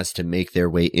squad and has to make their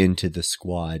way into the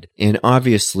squad. And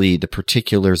obviously the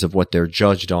particulars of what they're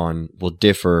judged on will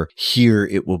differ. Here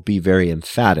it will be very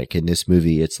emphatic. In this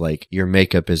movie, it's like your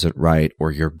makeup isn't right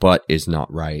or your butt is not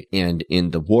right. And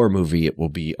in the war movie, it will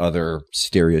be other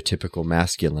stereotypical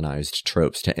masculinized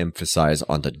tropes to emphasize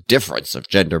on the difference of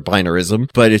gender binarism.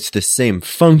 But it's the same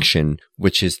function,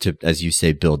 which is to, as you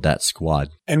say, build that squad.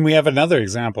 And we have another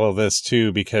example of this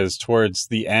too, because towards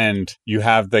the end, you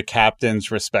have the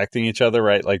captains respecting each other,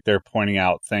 right? Like they're pointing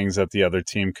out things that the other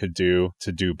team could do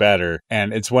to do better.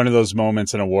 And it's one of those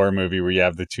moments in a war movie where you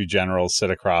have the two generals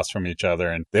sit across from each other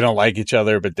and they don't like each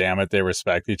other, but damn it, they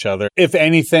respect each other. If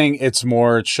anything, it's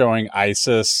more showing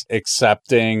Isis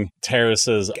accepting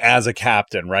Terrace's as a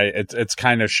captain, right? It's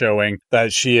kind of showing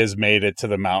that she has made it to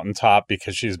the mountaintop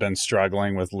because she's been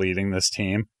struggling with leading this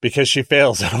team, because she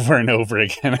fails over and over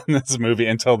again in this movie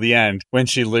until the end when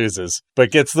she loses,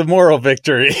 but gets the moral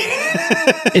victory.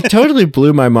 It totally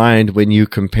blew my mind when you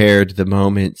compared the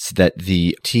moments that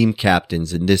the team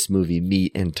captains in this movie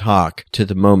meet and talk to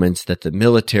the moments that the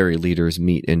military leaders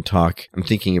meet and talk. I'm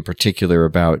thinking in particular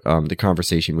about the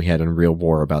conversation we had in Real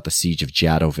War about the siege of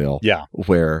Jadotville. Yeah.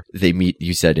 Where they meet,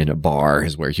 you said in a bar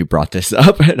is where you brought this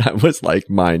up. And I was like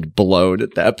mind blown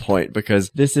at that point, because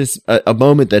this is a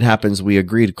moment that happens, we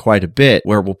agreed quite a bit,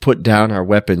 where we'll put down our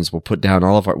weapons, we'll put down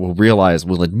all of our, we'll realize,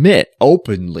 we'll admit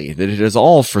openly that it is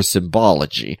all for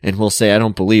symbology. And we'll say, I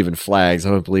don't believe in flags. I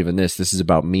don't believe in this. This is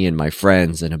about me and my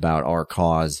friends and about our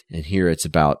cause. And here it's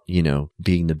about, you know,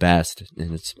 being the best.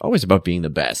 And it's always about being the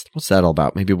best. What's that all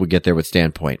about? Maybe we'll get there with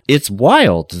Standpoint. It's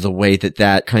wild the way that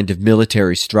that kind of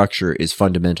military structure is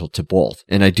fundamental to both.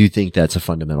 And I do think that's a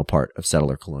fundamental part of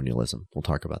settler colonialism. We'll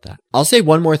talk about that. I'll say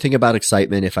one more thing about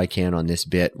excitement if I can on this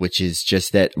bit, which is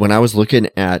just that when I was looking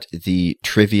at the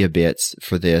trivia bits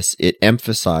for this, it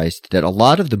emphasized that a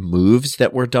lot of the moves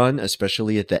that were done,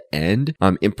 especially at the end,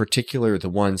 in particular the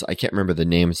ones, I can't remember the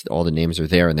names, all the names are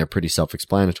there and they're pretty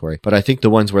self-explanatory, but I think the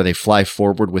ones where they fly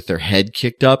forward with their head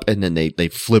kicked up and then they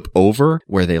flip over,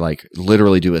 where they like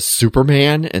literally do a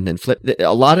Superman and then flip.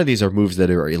 A lot of these are moves that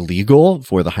are illegal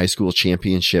for the high school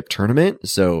championship tournament,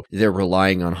 so they're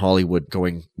relying on Hollywood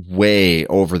going way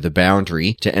over the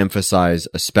boundary to emphasize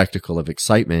a spectacle of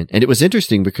excitement. And it was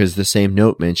interesting because the same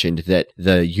note mentioned that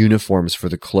the uniforms for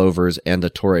the Clovers and the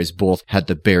Torres both had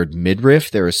the bared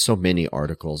midriff. There are so many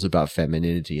articles about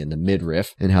femininity in the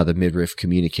midriff and how the midriff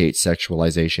communicates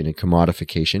sexualization and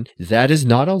commodification. That is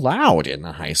not allowed in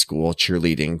the high school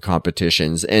cheerleading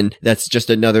competitions. And that's just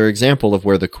another example of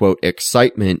where the quote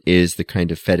excitement is the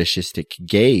kind of fetishistic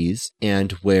gaze,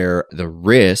 and where the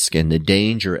risk and the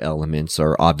danger elements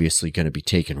are obviously going to be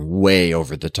taken way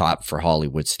over the top for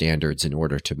Hollywood standards in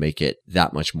order to make it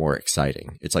that much more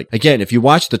exciting. It's like, again, if you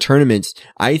watch the tournaments,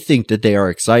 I think that they are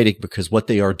exciting because what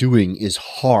they are doing is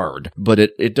hard, but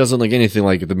it doesn't look anything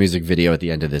like the music video at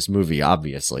the end of this movie,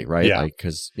 obviously, right? Yeah. Like,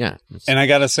 cause yeah. And I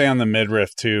gotta say on the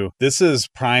midriff too, this is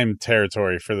prime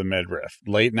territory for the midriff.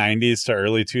 Late 90s to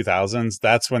early 2000s,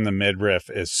 that's when the midriff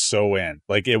is so in.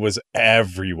 Like, it was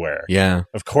everywhere. Yeah.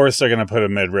 Of course they're gonna put a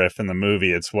midriff in the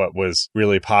movie. It's what was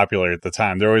really popular at the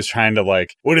time. They're always trying to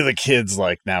like, what do the kids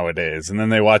like nowadays? And then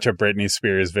they watch a Britney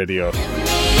Spears video.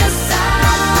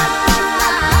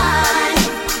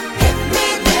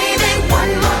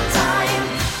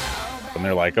 And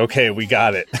they're like, okay, we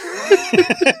got it.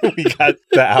 We got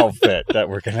the outfit that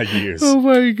we're going to use. Oh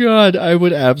my God. I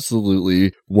would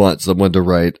absolutely want someone to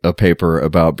write a paper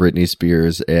about Britney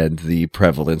Spears and the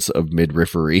prevalence of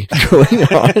midriffery going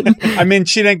on. I mean,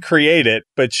 she didn't create it,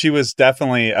 but she was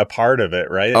definitely a part of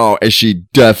it, right? Oh, and she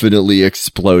definitely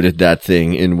exploded that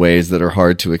thing in ways that are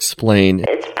hard to explain.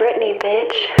 It's Britney,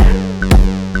 bitch.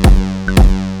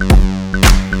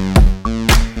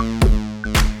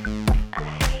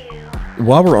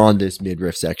 while we're on this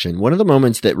midriff section, one of the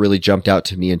moments that really jumped out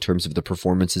to me in terms of the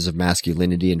performances of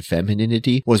masculinity and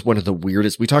femininity was one of the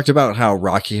weirdest. We talked about how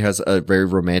Rocky has a very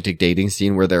romantic dating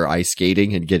scene where they're ice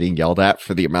skating and getting yelled at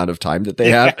for the amount of time that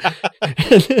they have.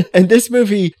 And this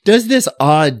movie does this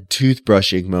odd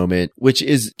toothbrushing moment, which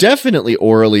is definitely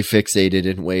orally fixated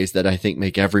in ways that I think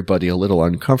make everybody a little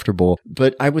uncomfortable.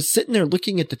 But I was sitting there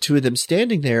looking at the two of them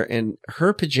standing there, and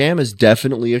her pajamas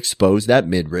definitely expose that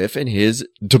midriff and his,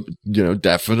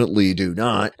 definitely do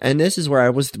not. And this is where I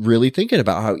was really thinking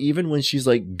about how even when she's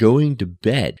like going to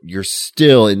bed, you're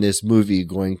still in this movie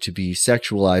going to be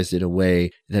sexualized in a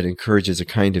way that encourages a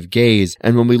kind of gaze.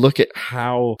 And when we look at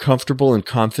how comfortable and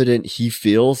confident he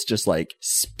feels, just like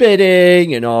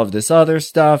spitting and all of this other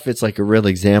stuff, it's like a real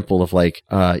example of like,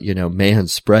 man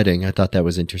spreading. I thought that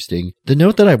was interesting. The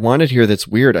note that I wanted here that's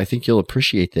weird, I think you'll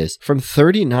appreciate this. From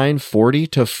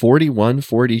 39:40 to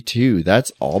 41:42,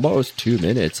 that's almost 2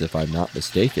 minutes if I'm not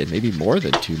mistaken, maybe more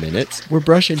than 2 minutes. We're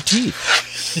brushing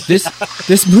teeth.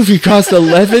 This movie cost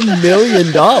 $11 million,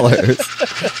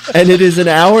 and it is an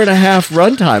hour and a half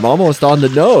runtime, almost on the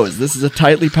nose. This is a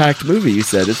tightly packed movie, you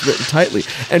said. It's written tightly.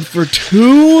 And for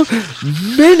 2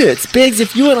 minutes, Biggs,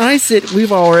 if you and I sit,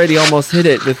 we've already almost hit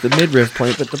it with the midriff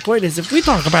point, but the point is, if we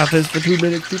talk about this for 2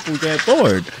 minutes, people get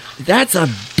bored. That's a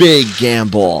big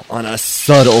gamble on a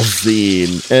subtle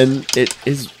scene, and it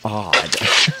is odd.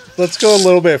 Let's go a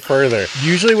little bit further.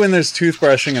 Usually when there's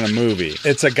toothbrushing in a movie,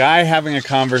 it's a guy having a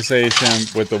conversation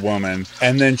with a woman,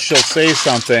 and then she'll say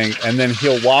something, and then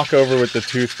he'll walk over with the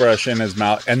toothbrush in his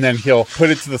mouth, and then he'll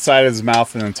put it to the side of his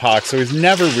mouth and then talk. So he's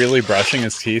never really brushing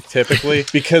his teeth typically,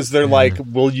 because they're like,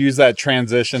 we'll use that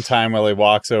transition time while he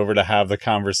walks over to have the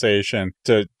conversation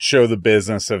to show the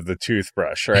business of the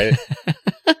toothbrush, right?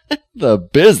 The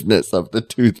business of the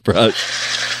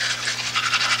toothbrush.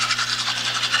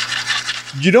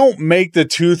 You don't make the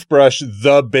toothbrush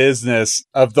the business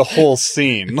of the whole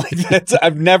scene. Like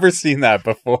I've never seen that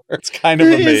before. It's kind of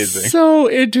amazing. It's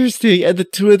so interesting. And the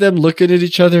two of them looking at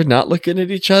each other, not looking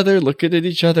at each other, looking at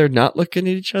each other, not looking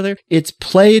at each other. It's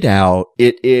played out.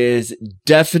 It is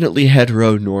definitely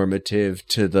heteronormative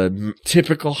to the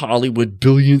typical Hollywood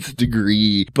billionth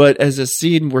degree. But as a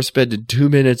scene, we're spending 2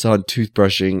 minutes on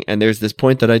toothbrushing. And there's this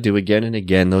point that I do again and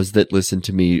again. Those that listen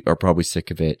to me are probably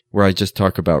sick of it, where I just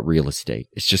talk about real estate.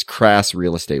 It's just crass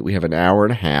real estate. We have an hour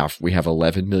and a half. We have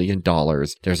 $11 million.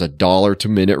 There's a dollar to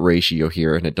minute ratio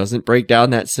here, and it doesn't break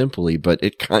down that simply, but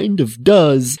it kind of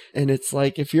does. And it's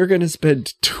like, if you're going to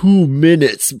spend 2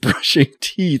 minutes brushing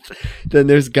teeth, then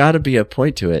there's got to be a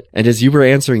point to it. And as you were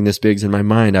answering this, Biggs, in my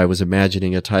mind, I was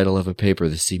imagining a title of a paper,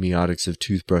 The Semiotics of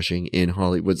Toothbrushing in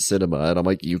Hollywood Cinema. And I'm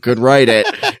like, you could write it.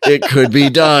 It could be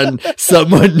done.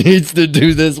 Someone needs to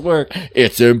do this work.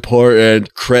 It's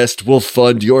important. Crest will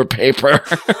fund your paper.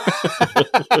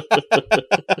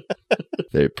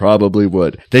 They probably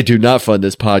would. They do not fund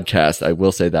this podcast. I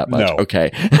will say that much. No.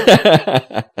 Okay.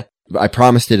 I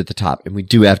promised it at the top, and we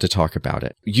do have to talk about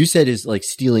it. You said is like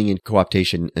stealing and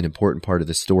co-optation an important part of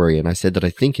the story, and I said that I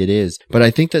think it is, but I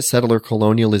think that settler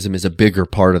colonialism is a bigger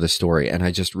part of the story, and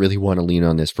I just really want to lean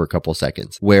on this for a couple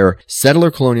seconds, where settler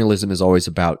colonialism is always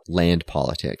about land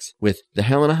politics. With the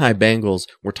Helena High Bengals,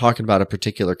 we're talking about a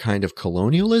particular kind of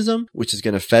colonialism, which is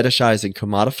going to fetishize and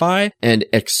commodify and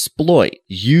exploit,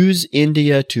 use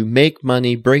India to make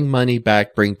money, bring money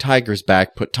back, bring tigers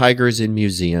back, put tigers in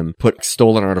museum, put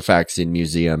stolen artifacts in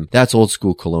museum. That's old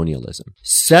school colonialism.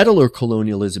 Settler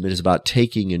colonialism is about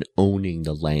taking and owning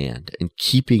the land and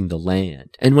keeping the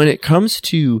land. And when it comes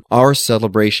to our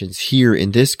celebrations here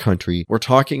in this country, we're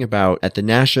talking about at the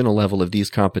national level of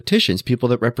these competitions, people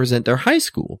that represent their high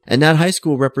school. And that high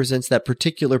school represents that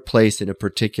particular place in a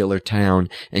particular town.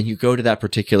 And you go to that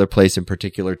particular place in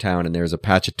particular town, and there's a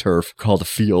patch of turf called a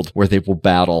field where they will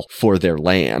battle for their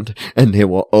land, and they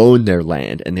will own their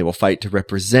land, and they will fight to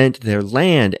represent their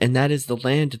land. And that is the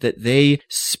land that they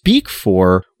speak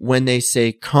for when they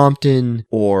say Compton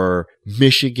or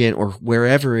Michigan or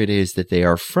wherever it is that they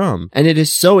are from. And it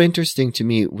is so interesting to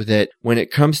me that when it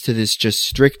comes to this just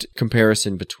strict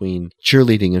comparison between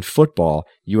cheerleading and football,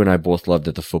 you and I both loved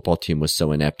that the football team was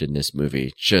so inept in this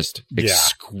movie. Just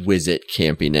exquisite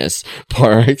campiness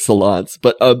par excellence.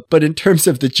 But in terms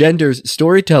of the gender's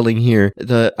storytelling here,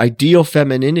 the ideal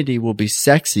femininity will be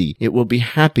sexy. It will be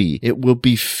happy. It will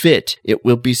be fit. It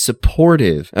will be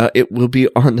supportive. It will be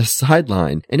on the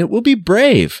sideline. And it will be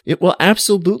brave. It will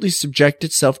absolutely subject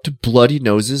itself to bloody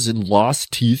noses and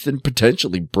lost teeth and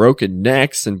potentially broken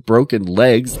necks and broken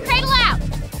legs. Cradle out!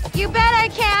 You bet I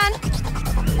can!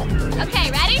 Okay,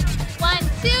 ready? 1,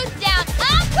 2, down,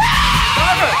 up!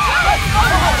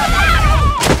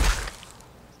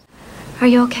 Are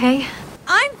you okay?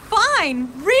 I'm fine! fine,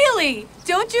 really.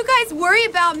 Don't you guys worry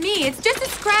about me. It's just a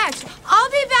scratch.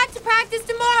 I'll be back to practice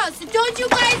tomorrow, so don't you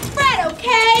guys fret,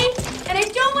 okay? And I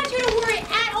don't want you to worry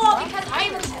at all because I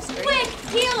am a quick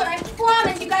healer. I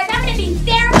promise you guys, I'm gonna be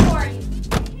there for you.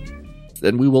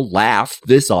 Then we will laugh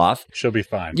this off. She'll be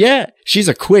fine. Yeah, she's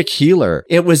a quick healer.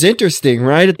 It was interesting,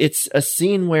 right? It's a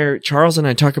scene where Charles and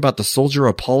I talk about the soldier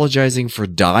apologizing for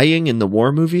dying in the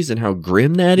war movies and how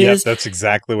grim that is. Yes, that's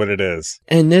exactly what it is.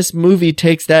 And this movie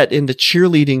takes that in the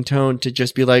cheerleading tone to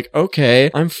just be like,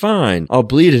 okay, I'm fine. I'll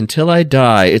bleed until I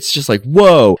die. It's just like,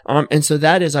 whoa. And so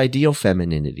that is ideal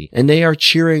femininity. And they are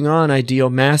cheering on ideal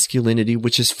masculinity,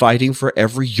 which is fighting for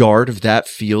every yard of that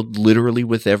field, literally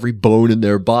with every bone in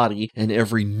their body and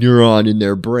every neuron in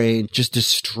their brain, just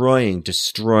destroying,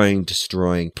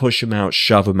 push them out,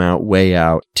 shove them out, way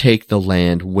out, take the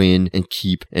land, win, and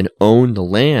keep and own the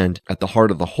land. At the heart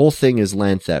of the whole thing is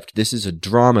land theft. This is a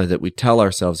drama that we tell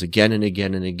ourselves again and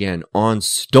again and again on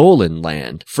stolen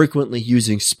land, frequently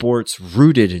using sports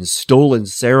rooted in stolen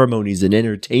ceremonies and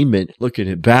entertainment, looking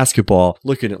at basketball,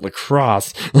 looking at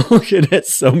lacrosse, looking at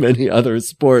so many other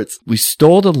sports. We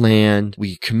stole the land,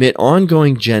 we commit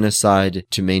ongoing genocide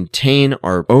to maintain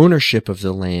our ownership of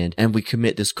the land, and we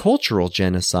commit this cultural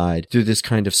genocide through this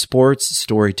kind of sports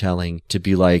storytelling to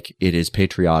be like, it is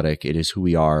patriotic, it is who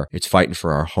we are, it's fighting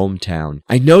for our hometown.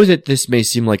 I know that this may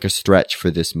seem like a stretch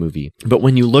for this movie, but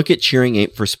when you look at Cheering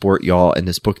Ain't for Sport, y'all, and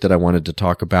this book that I wanted to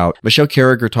talk about, Michelle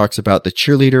Carragher talks about the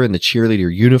cheerleader and the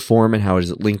cheerleader uniform and how it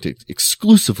is linked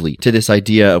exclusively to this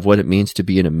idea of what it means to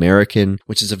be an American,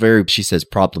 which is a very, she says,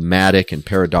 problematic and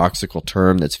paradoxical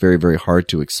term that's very, very hard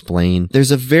to explain. There's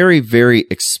a very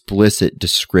explicit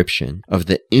description of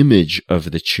the image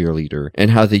of the cheerleader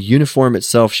and how the uniform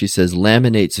itself, she says,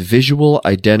 laminates visual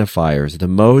identifiers, the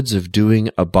modes of doing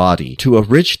a body, to a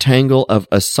rich tangle of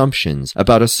assumptions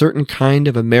about a certain kind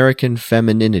of American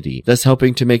femininity, thus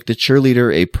helping to make the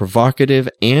cheerleader a provocative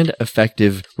and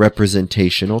effective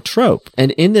representational trope.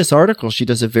 And in this article, she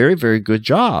does a very, very good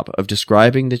job of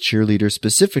describing the cheerleader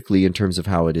specifically in terms of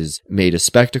how it is made a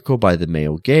spectacle by the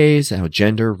male gaze, how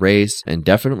gender, race, and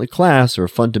definitely class are a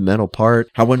fundamental part.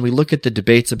 How when we look at the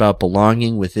debates about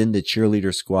belonging within the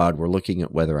cheerleader squad, we're looking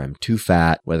at whether I'm too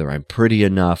fat, whether I'm pretty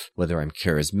enough, whether I'm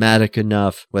charismatic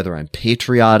enough, whether I'm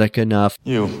patriotic enough.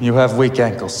 You have weak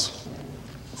ankles.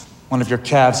 One of your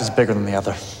calves is bigger than the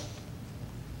other.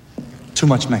 Too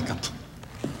much makeup.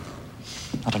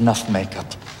 Not enough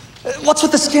makeup. What's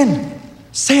with the skin?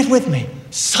 Say it with me.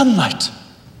 Sunlight.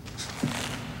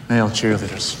 Male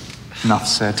cheerleaders. Enough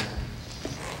said.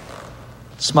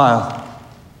 Smile.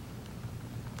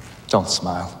 Don't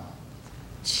smile.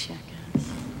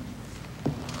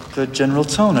 Good general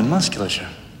tone and musculature.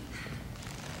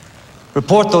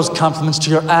 Report those compliments to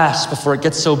your ass before it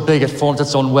gets so big it forms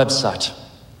its own website.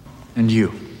 And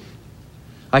you.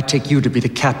 I take you to be the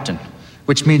captain,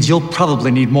 which means you'll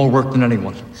probably need more work than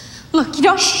anyone. Look, you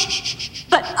don't...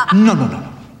 But...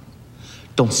 No.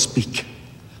 Don't speak.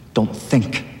 Don't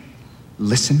think.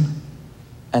 Listen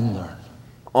and learn.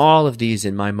 All of these,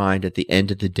 in my mind, at the end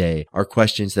of the day, are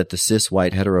questions that the cis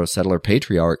white hetero settler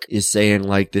patriarch is saying,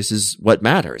 like, this is what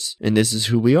matters, and this is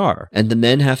who we are. And the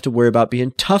men have to worry about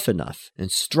being tough enough,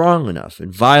 and strong enough,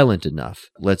 and violent enough.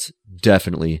 Let's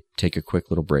definitely take a quick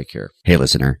little break here. Hey,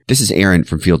 listener, this is Aaron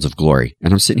from Fields of Glory,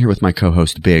 and I'm sitting here with my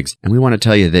co-host Biggs, and we want to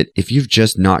tell you that if you've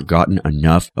just not gotten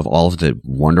enough of all of the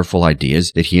wonderful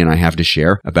ideas that he and I have to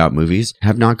share about movies,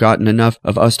 have not gotten enough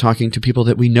of us talking to people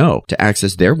that we know to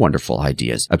access their wonderful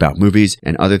ideas about movies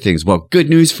and other things, well, good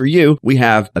news for you, we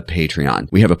have a Patreon.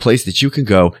 We have a place that you can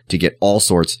go to get all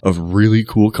sorts of really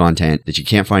cool content that you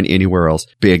can't find anywhere else.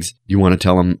 Biggs, you want to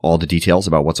tell them all the details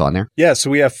about what's on there? Yeah,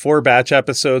 so we have 4 batch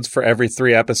episodes for every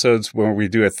 3 episodes. When we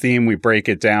do a theme, we break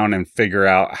it down and figure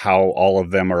out how all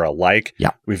of them are alike.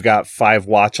 Yeah. We've got 5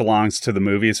 watch-alongs to the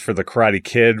movies for The Karate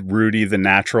Kid, Rudy, The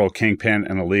Natural, Kingpin,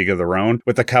 and A League of Their Own,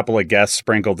 with a couple of guests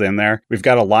sprinkled in there. We've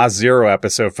got a Lost Zero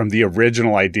episode from the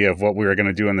original idea of what we were going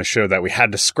to do in the show that we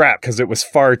had to scrap because it was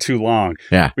far too long.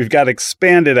 Yeah. We've got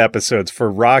expanded episodes for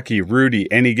Rocky,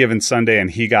 Rudy, Any Given Sunday, and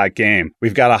He Got Game.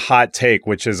 We've got a Hot Take,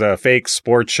 which is a fake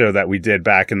sports show that we did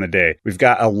back in the day. We've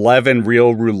got 11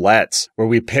 Real Roulettes, where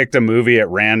we picked a movie at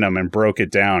random and broke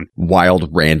it down. Wild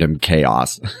random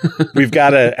chaos. We've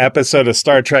got an episode of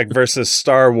Star Trek versus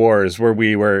Star Wars where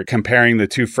we were comparing the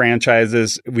 2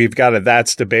 franchises. We've got a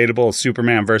That's Debatable,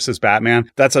 Superman versus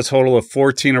Batman. That's a total of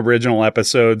 14 original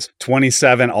episodes,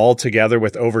 27 altogether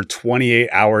with over 28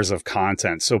 hours of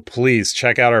content. So please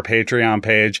check out our Patreon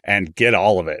page and get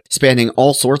all of it. Spanning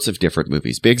all sorts of different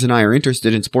movies. Biggs and I are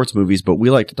interested in sports movies, but we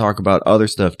like to talk about other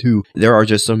stuff too. There are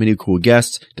just so many cool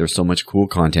guests. There's so much cool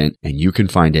content, and you can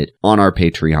find it on our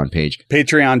Patreon page.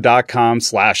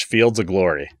 Patreon.com/Fields of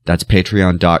Glory. That's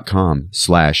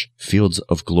patreon.com/Fields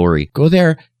of Glory. Go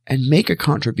there and make a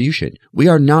contribution. We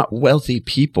are not wealthy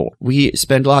people. We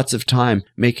spend lots of time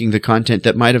making the content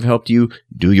that might have helped you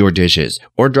do your dishes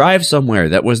or drive somewhere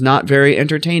that was not very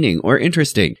entertaining or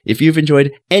interesting. If you've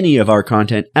enjoyed any of our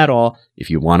content at all, if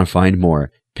you want to find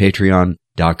more,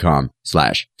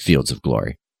 patreon.com/Fields of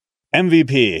Glory.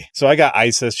 MVP. So I got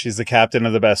Isis. She's the captain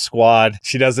of the best squad.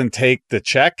 She doesn't take the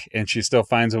check, and she still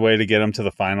finds a way to get them to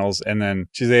the finals. And then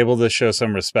she's able to show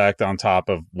some respect on top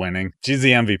of winning. She's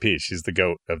the MVP. She's the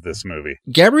GOAT of this movie.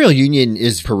 Gabrielle Union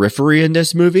is periphery in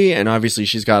this movie, and obviously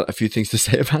she's got a few things to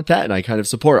say about that, and I kind of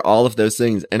support all of those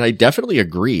things. And I definitely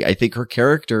agree. I think her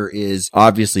character is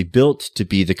obviously built to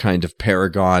be the kind of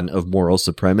paragon of moral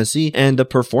supremacy, and the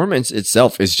performance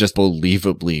itself is just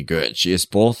believably good. She is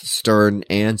both stern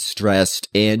and stressed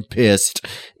and pissed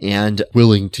and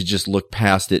willing to just look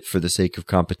past it for the sake of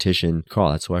competition.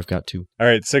 Cool, that's who I've got too. All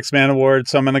right, 6-man award.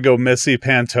 So I'm going to go Missy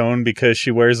Pantone because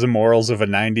she wears the morals of a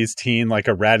 90s teen like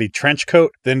a ratty trench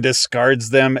coat, then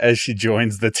discards them as she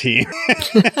joins the team.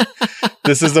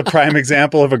 This is a prime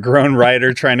example of a grown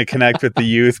writer trying to connect with the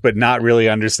youth, but not really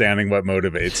understanding what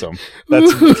motivates them.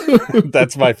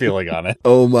 That's my feeling on it.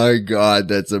 Oh my God,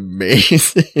 that's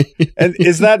amazing. And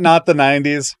is that not the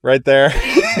 90s right there?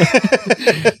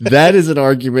 That is an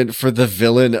argument for the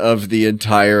villain of the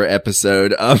entire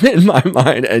episode in my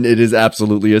mind, and it is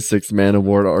absolutely a 6-man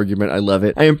award argument. I love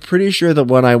it. I am pretty sure the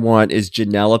one I want is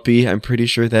Janelope. I'm pretty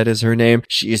sure that is her name.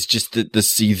 She is just the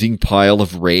seething pile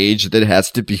of rage that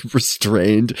has to be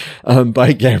restrained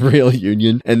by Gabrielle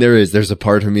Union. And there's a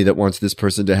part of me that wants this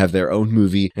person to have their own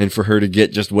movie and for her to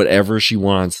get just whatever she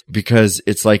wants, because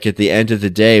it's like at the end of the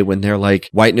day when they're like,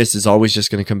 whiteness is always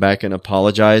just going to come back and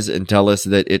apologize and tell us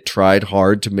that it tried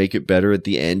hard to make it better at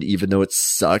the end, even though it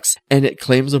sucks, and it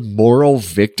claims a moral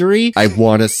victory. I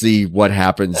want to see what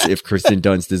happens if Kirsten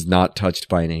Dunst is not touched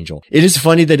by an angel. It is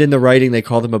funny that in the writing they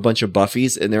call them a bunch of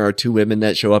Buffys, and there are 2 women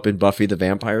that show up in Buffy the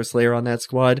Vampire Slayer on that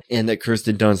squad, and that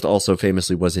Kirsten Dunst also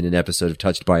famously was in an episode of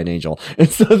Touched by an Angel. And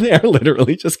so they are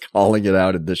literally just calling it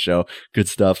out in the show. Good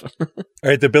stuff. All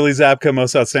right, the Billy Zabka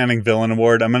Most Outstanding Villain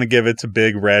Award. I'm going to give it to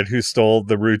Big Red, who stole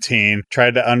the routine,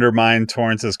 tried to undermine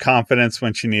Torrance's confidence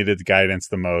when she needed guidance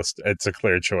the most. It's a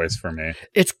clear choice for me.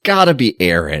 It's gotta be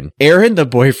Aaron. Aaron, the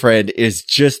boyfriend, is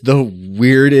just the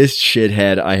weirdest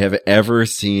shithead I have ever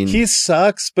seen. He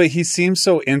sucks, but he seems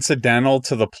so incidental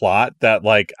to the plot that,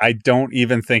 like, I don't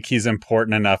even think he's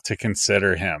important enough to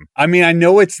consider him. I mean, I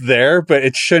know it's there, but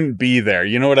it shouldn't be there.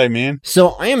 You know what I mean? So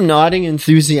I am nodding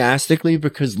enthusiastically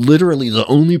because literally the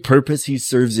only purpose he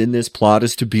serves in this plot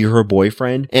is to be her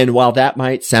boyfriend. And while that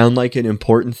might sound like an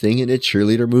important thing in a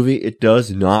cheerleader movie, it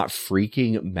does not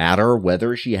freaking matter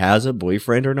whether she has a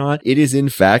boyfriend or not. It is in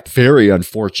fact very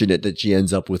unfortunate that she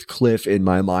ends up with Cliff in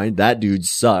my mind. That dude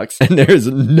sucks. And there's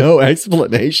no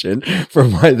explanation for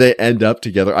why they end up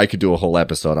together. I could do a whole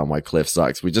episode on why Cliff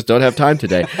sucks. We just don't have time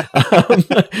today.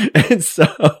 And so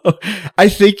I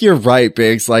think you're right,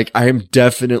 Biggs. Like, I am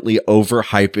definitely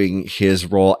overhyping his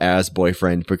role as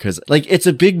boyfriend because, like, it's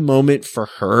a big moment for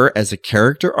her as a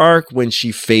character arc when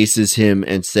she faces him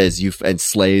and says and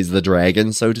slays the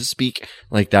dragon, so to speak.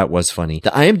 Like, that was funny.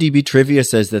 The IMDb trivia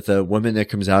says that the woman that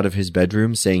comes out of his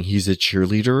bedroom saying he's a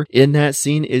cheerleader in that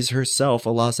scene is herself a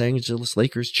Los Angeles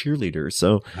Lakers cheerleader.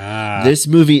 So this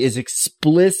movie is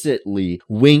explicitly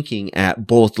winking at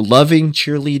both loving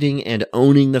cheerleading and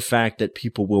owning the fact that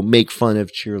people will make fun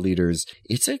of cheerleaders.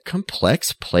 It's a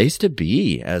complex place to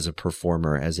be as a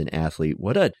performer, as an athlete.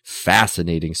 What a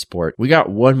fascinating sport. We got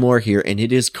one more here, and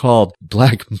it is called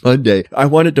Black Monday. I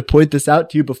wanted to point this out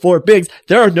to you before, Biggs.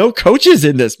 There are no coaches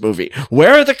in this movie.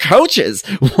 Where are the coaches?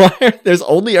 There's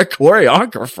only a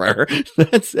choreographer.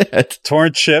 That's it.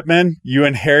 Torrance Shipman, you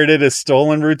inherited a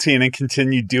stolen routine and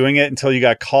continued doing it until you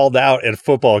got called out at a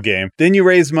football game. Then you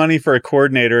raised money for a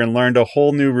coordinator and learned a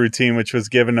whole new routine which was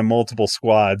given to multiple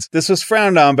squads. This was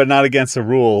frowned on but not against the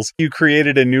rules. You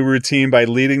created a new routine by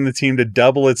leading the team to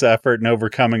double its effort and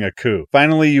overcoming a coup.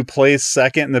 Finally, you placed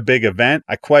second in the big event.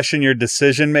 I question your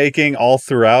decision making all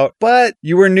throughout, but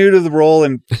you were new to the role,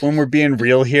 and when we're being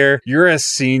real here, you're a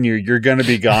senior. You're going to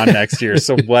be gone next year,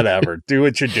 so whatever. Do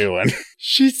what you're doing.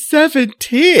 She's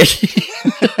 17.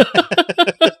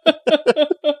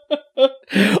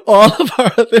 All of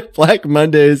our other Black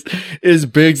Mondays is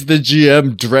Biggs, the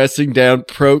GM, dressing down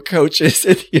pro coaches,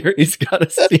 and here he's got a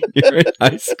senior in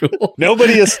high school.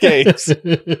 Nobody escapes.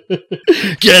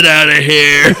 Get out of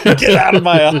here. Get out of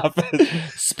my office.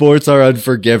 Sports are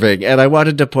unforgiving. And I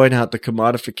wanted to point out the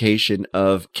commodification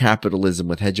of capitalism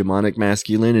with hegemonic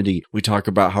masculinity. We talk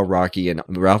about how Rocky and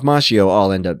Ralph Macchio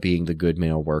all end up being the good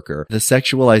male worker. The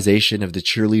sexualization of the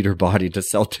cheerleader body to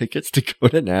sell tickets to go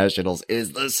to nationals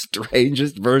is the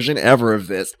strangest version ever of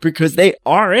this, because they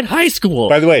are in high school.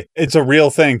 By the way, it's a real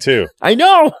thing too. I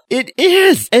know it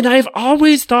is. And I've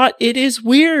always thought it is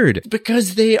weird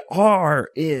because they are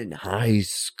in high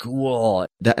school.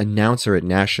 The announcer at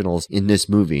nationals in this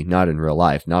movie, not in real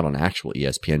life, not on actual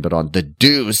ESPN, but on The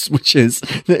Deuce, which is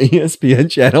the ESPN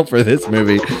channel for this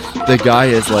movie. The guy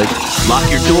is like, lock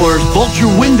your doors, bolt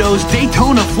your windows.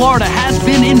 Daytona, Florida has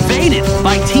been invaded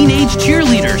by teenage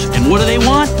cheerleaders. And what do they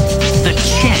want? The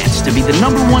chance to be the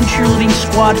 #1 cheerleading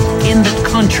squad in the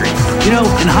country. You know,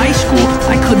 in high school,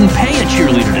 I couldn't pay a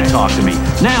cheerleader to talk to me.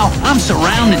 Now, I'm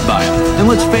surrounded by them. And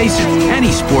let's face it,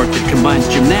 any sport that combines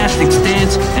gymnastics,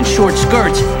 dance, and short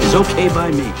skirts is okay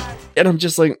by me. and I'm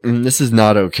just like, this is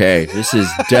not okay. This is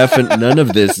none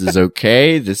of this is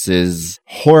okay. This is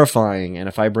horrifying. And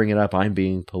if I bring it up, I'm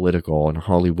being political, and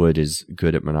Hollywood is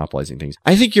good at monopolizing things.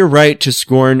 I think you're right to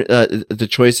scorn the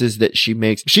choices that she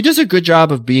makes. She does a good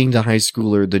job of being the high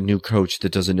schooler, the new coach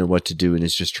that doesn't know what to do and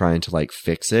is just trying to like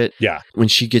fix it. Yeah. When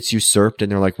she gets usurped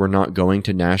and they're like, we're not going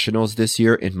to nationals this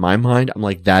year, in my mind, I'm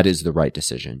like, that is the right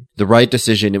decision. The right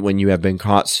decision when you have been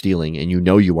caught stealing and you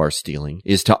know you are stealing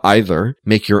is to either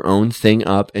make your own thing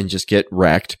up and just get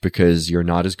wrecked because you're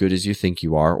not as good as you think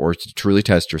you are, or to truly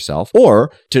test yourself,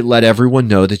 or to let everyone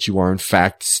know that you are in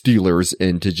fact stealers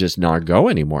and to just not go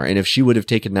anymore. And if she would have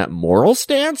taken that moral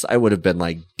stance, I would have been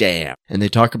like, damn. And they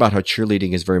talk about how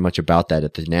cheerleading is very much about that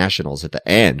at the nationals at the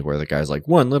end, where the guy's like,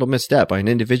 one little misstep by an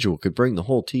individual could bring the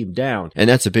whole team down. And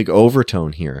that's a big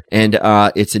overtone here. And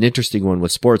it's an interesting one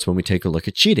with sports when we take a look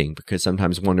at cheating, because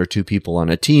sometimes one or two people on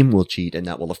a team will cheat and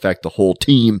that will affect the whole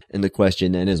team. And the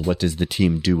question then is, what does the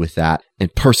team do with that?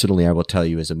 And personally, I will tell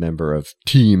you, as a member of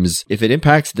teams, if it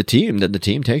impacts the team, then the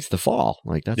team takes the fall.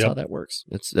 Like, that's how that works.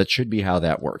 That should be how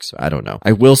that works. I don't know.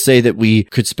 I will say that we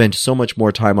could spend so much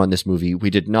more time on this movie.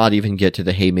 We did not even get to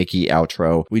the Hey Mickey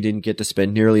outro. We didn't get to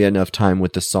spend nearly enough time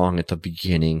with the song at the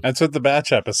beginning. That's what the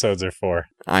batch episodes are for.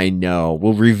 I know.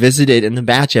 We'll revisit it in the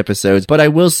batch episodes, but I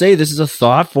will say this is a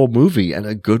thoughtful movie and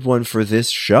a good one for this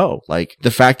show. Like,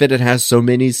 the fact that it has so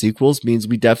many sequels means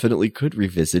we definitely could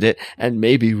revisit it, and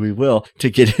maybe we will, to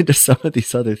get into some of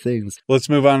these other things. Let's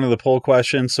move on to the poll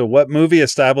question. So what movie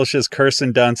establishes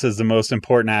Kirsten Dunst as the most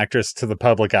important actress to the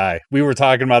public eye? We were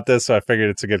talking about this, so I figured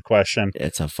it's a good question.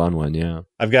 It's a fun one, yeah.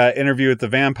 I've got Interview with the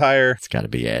Vampire. It's got to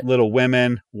be it. Little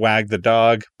Women, Wag the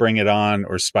Dog, Bring It On,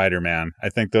 or Spider-Man. I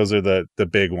think those are the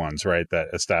big ones, right, that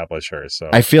establish her. So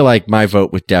I feel like my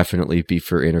vote would definitely be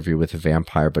for Interview with the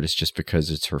Vampire, but it's just because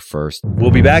it's her first.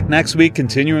 We'll be back next week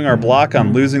continuing our block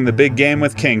on losing the big game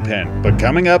with Kingpin. But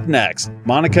coming up next,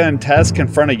 Monica and Tess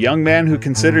confront a young man who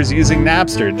considers using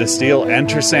Napster to steal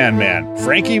Enter Sandman.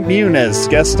 Frankie Muniz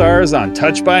guest stars on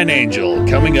Touched by an Angel.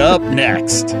 Coming up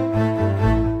next.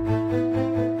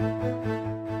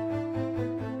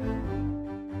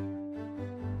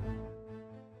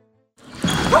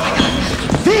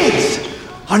 These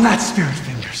are not spirit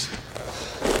fingers.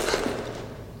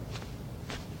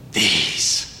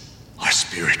 These are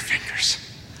spirit fingers.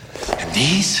 And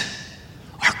these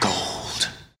are gold.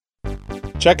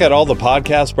 Check out all the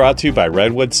podcasts brought to you by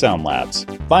Redwood Sound Labs.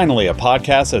 Finally, a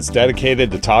podcast that's dedicated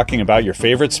to talking about your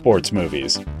favorite sports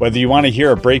movies. Whether you want to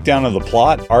hear a breakdown of the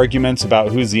plot, arguments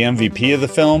about who's the MVP of the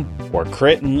film, or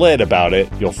crit and lit about it,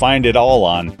 you'll find it all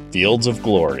on Fields of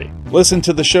Glory. Listen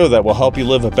to the show that will help you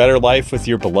live a better life with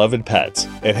your beloved pets.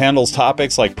 It handles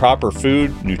topics like proper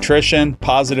food, nutrition,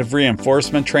 positive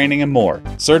reinforcement training, and more.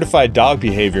 Certified dog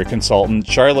behavior consultant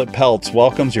Charlotte Peltz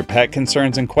welcomes your pet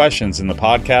concerns and questions in the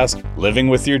podcast Living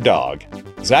with Your Dog.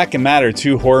 Zach and Matt are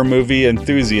two horror movie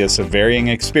enthusiasts of varying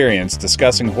experience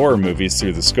discussing horror movies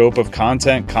through the scope of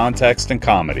content, context, and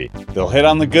comedy. They'll hit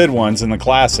on the good ones and the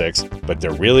classics, but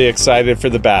they're really excited for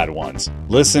the bad ones.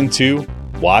 Listen to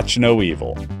Watch No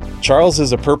Evil. Charles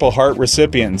is a Purple Heart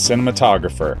recipient and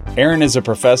cinematographer. Aaron is a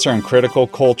professor and critical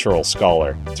cultural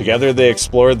scholar. Together they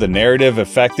explored the narrative,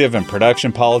 effective, and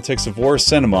production politics of war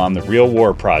cinema on the Real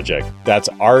War Project. That's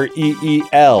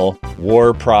REEL,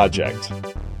 War Project.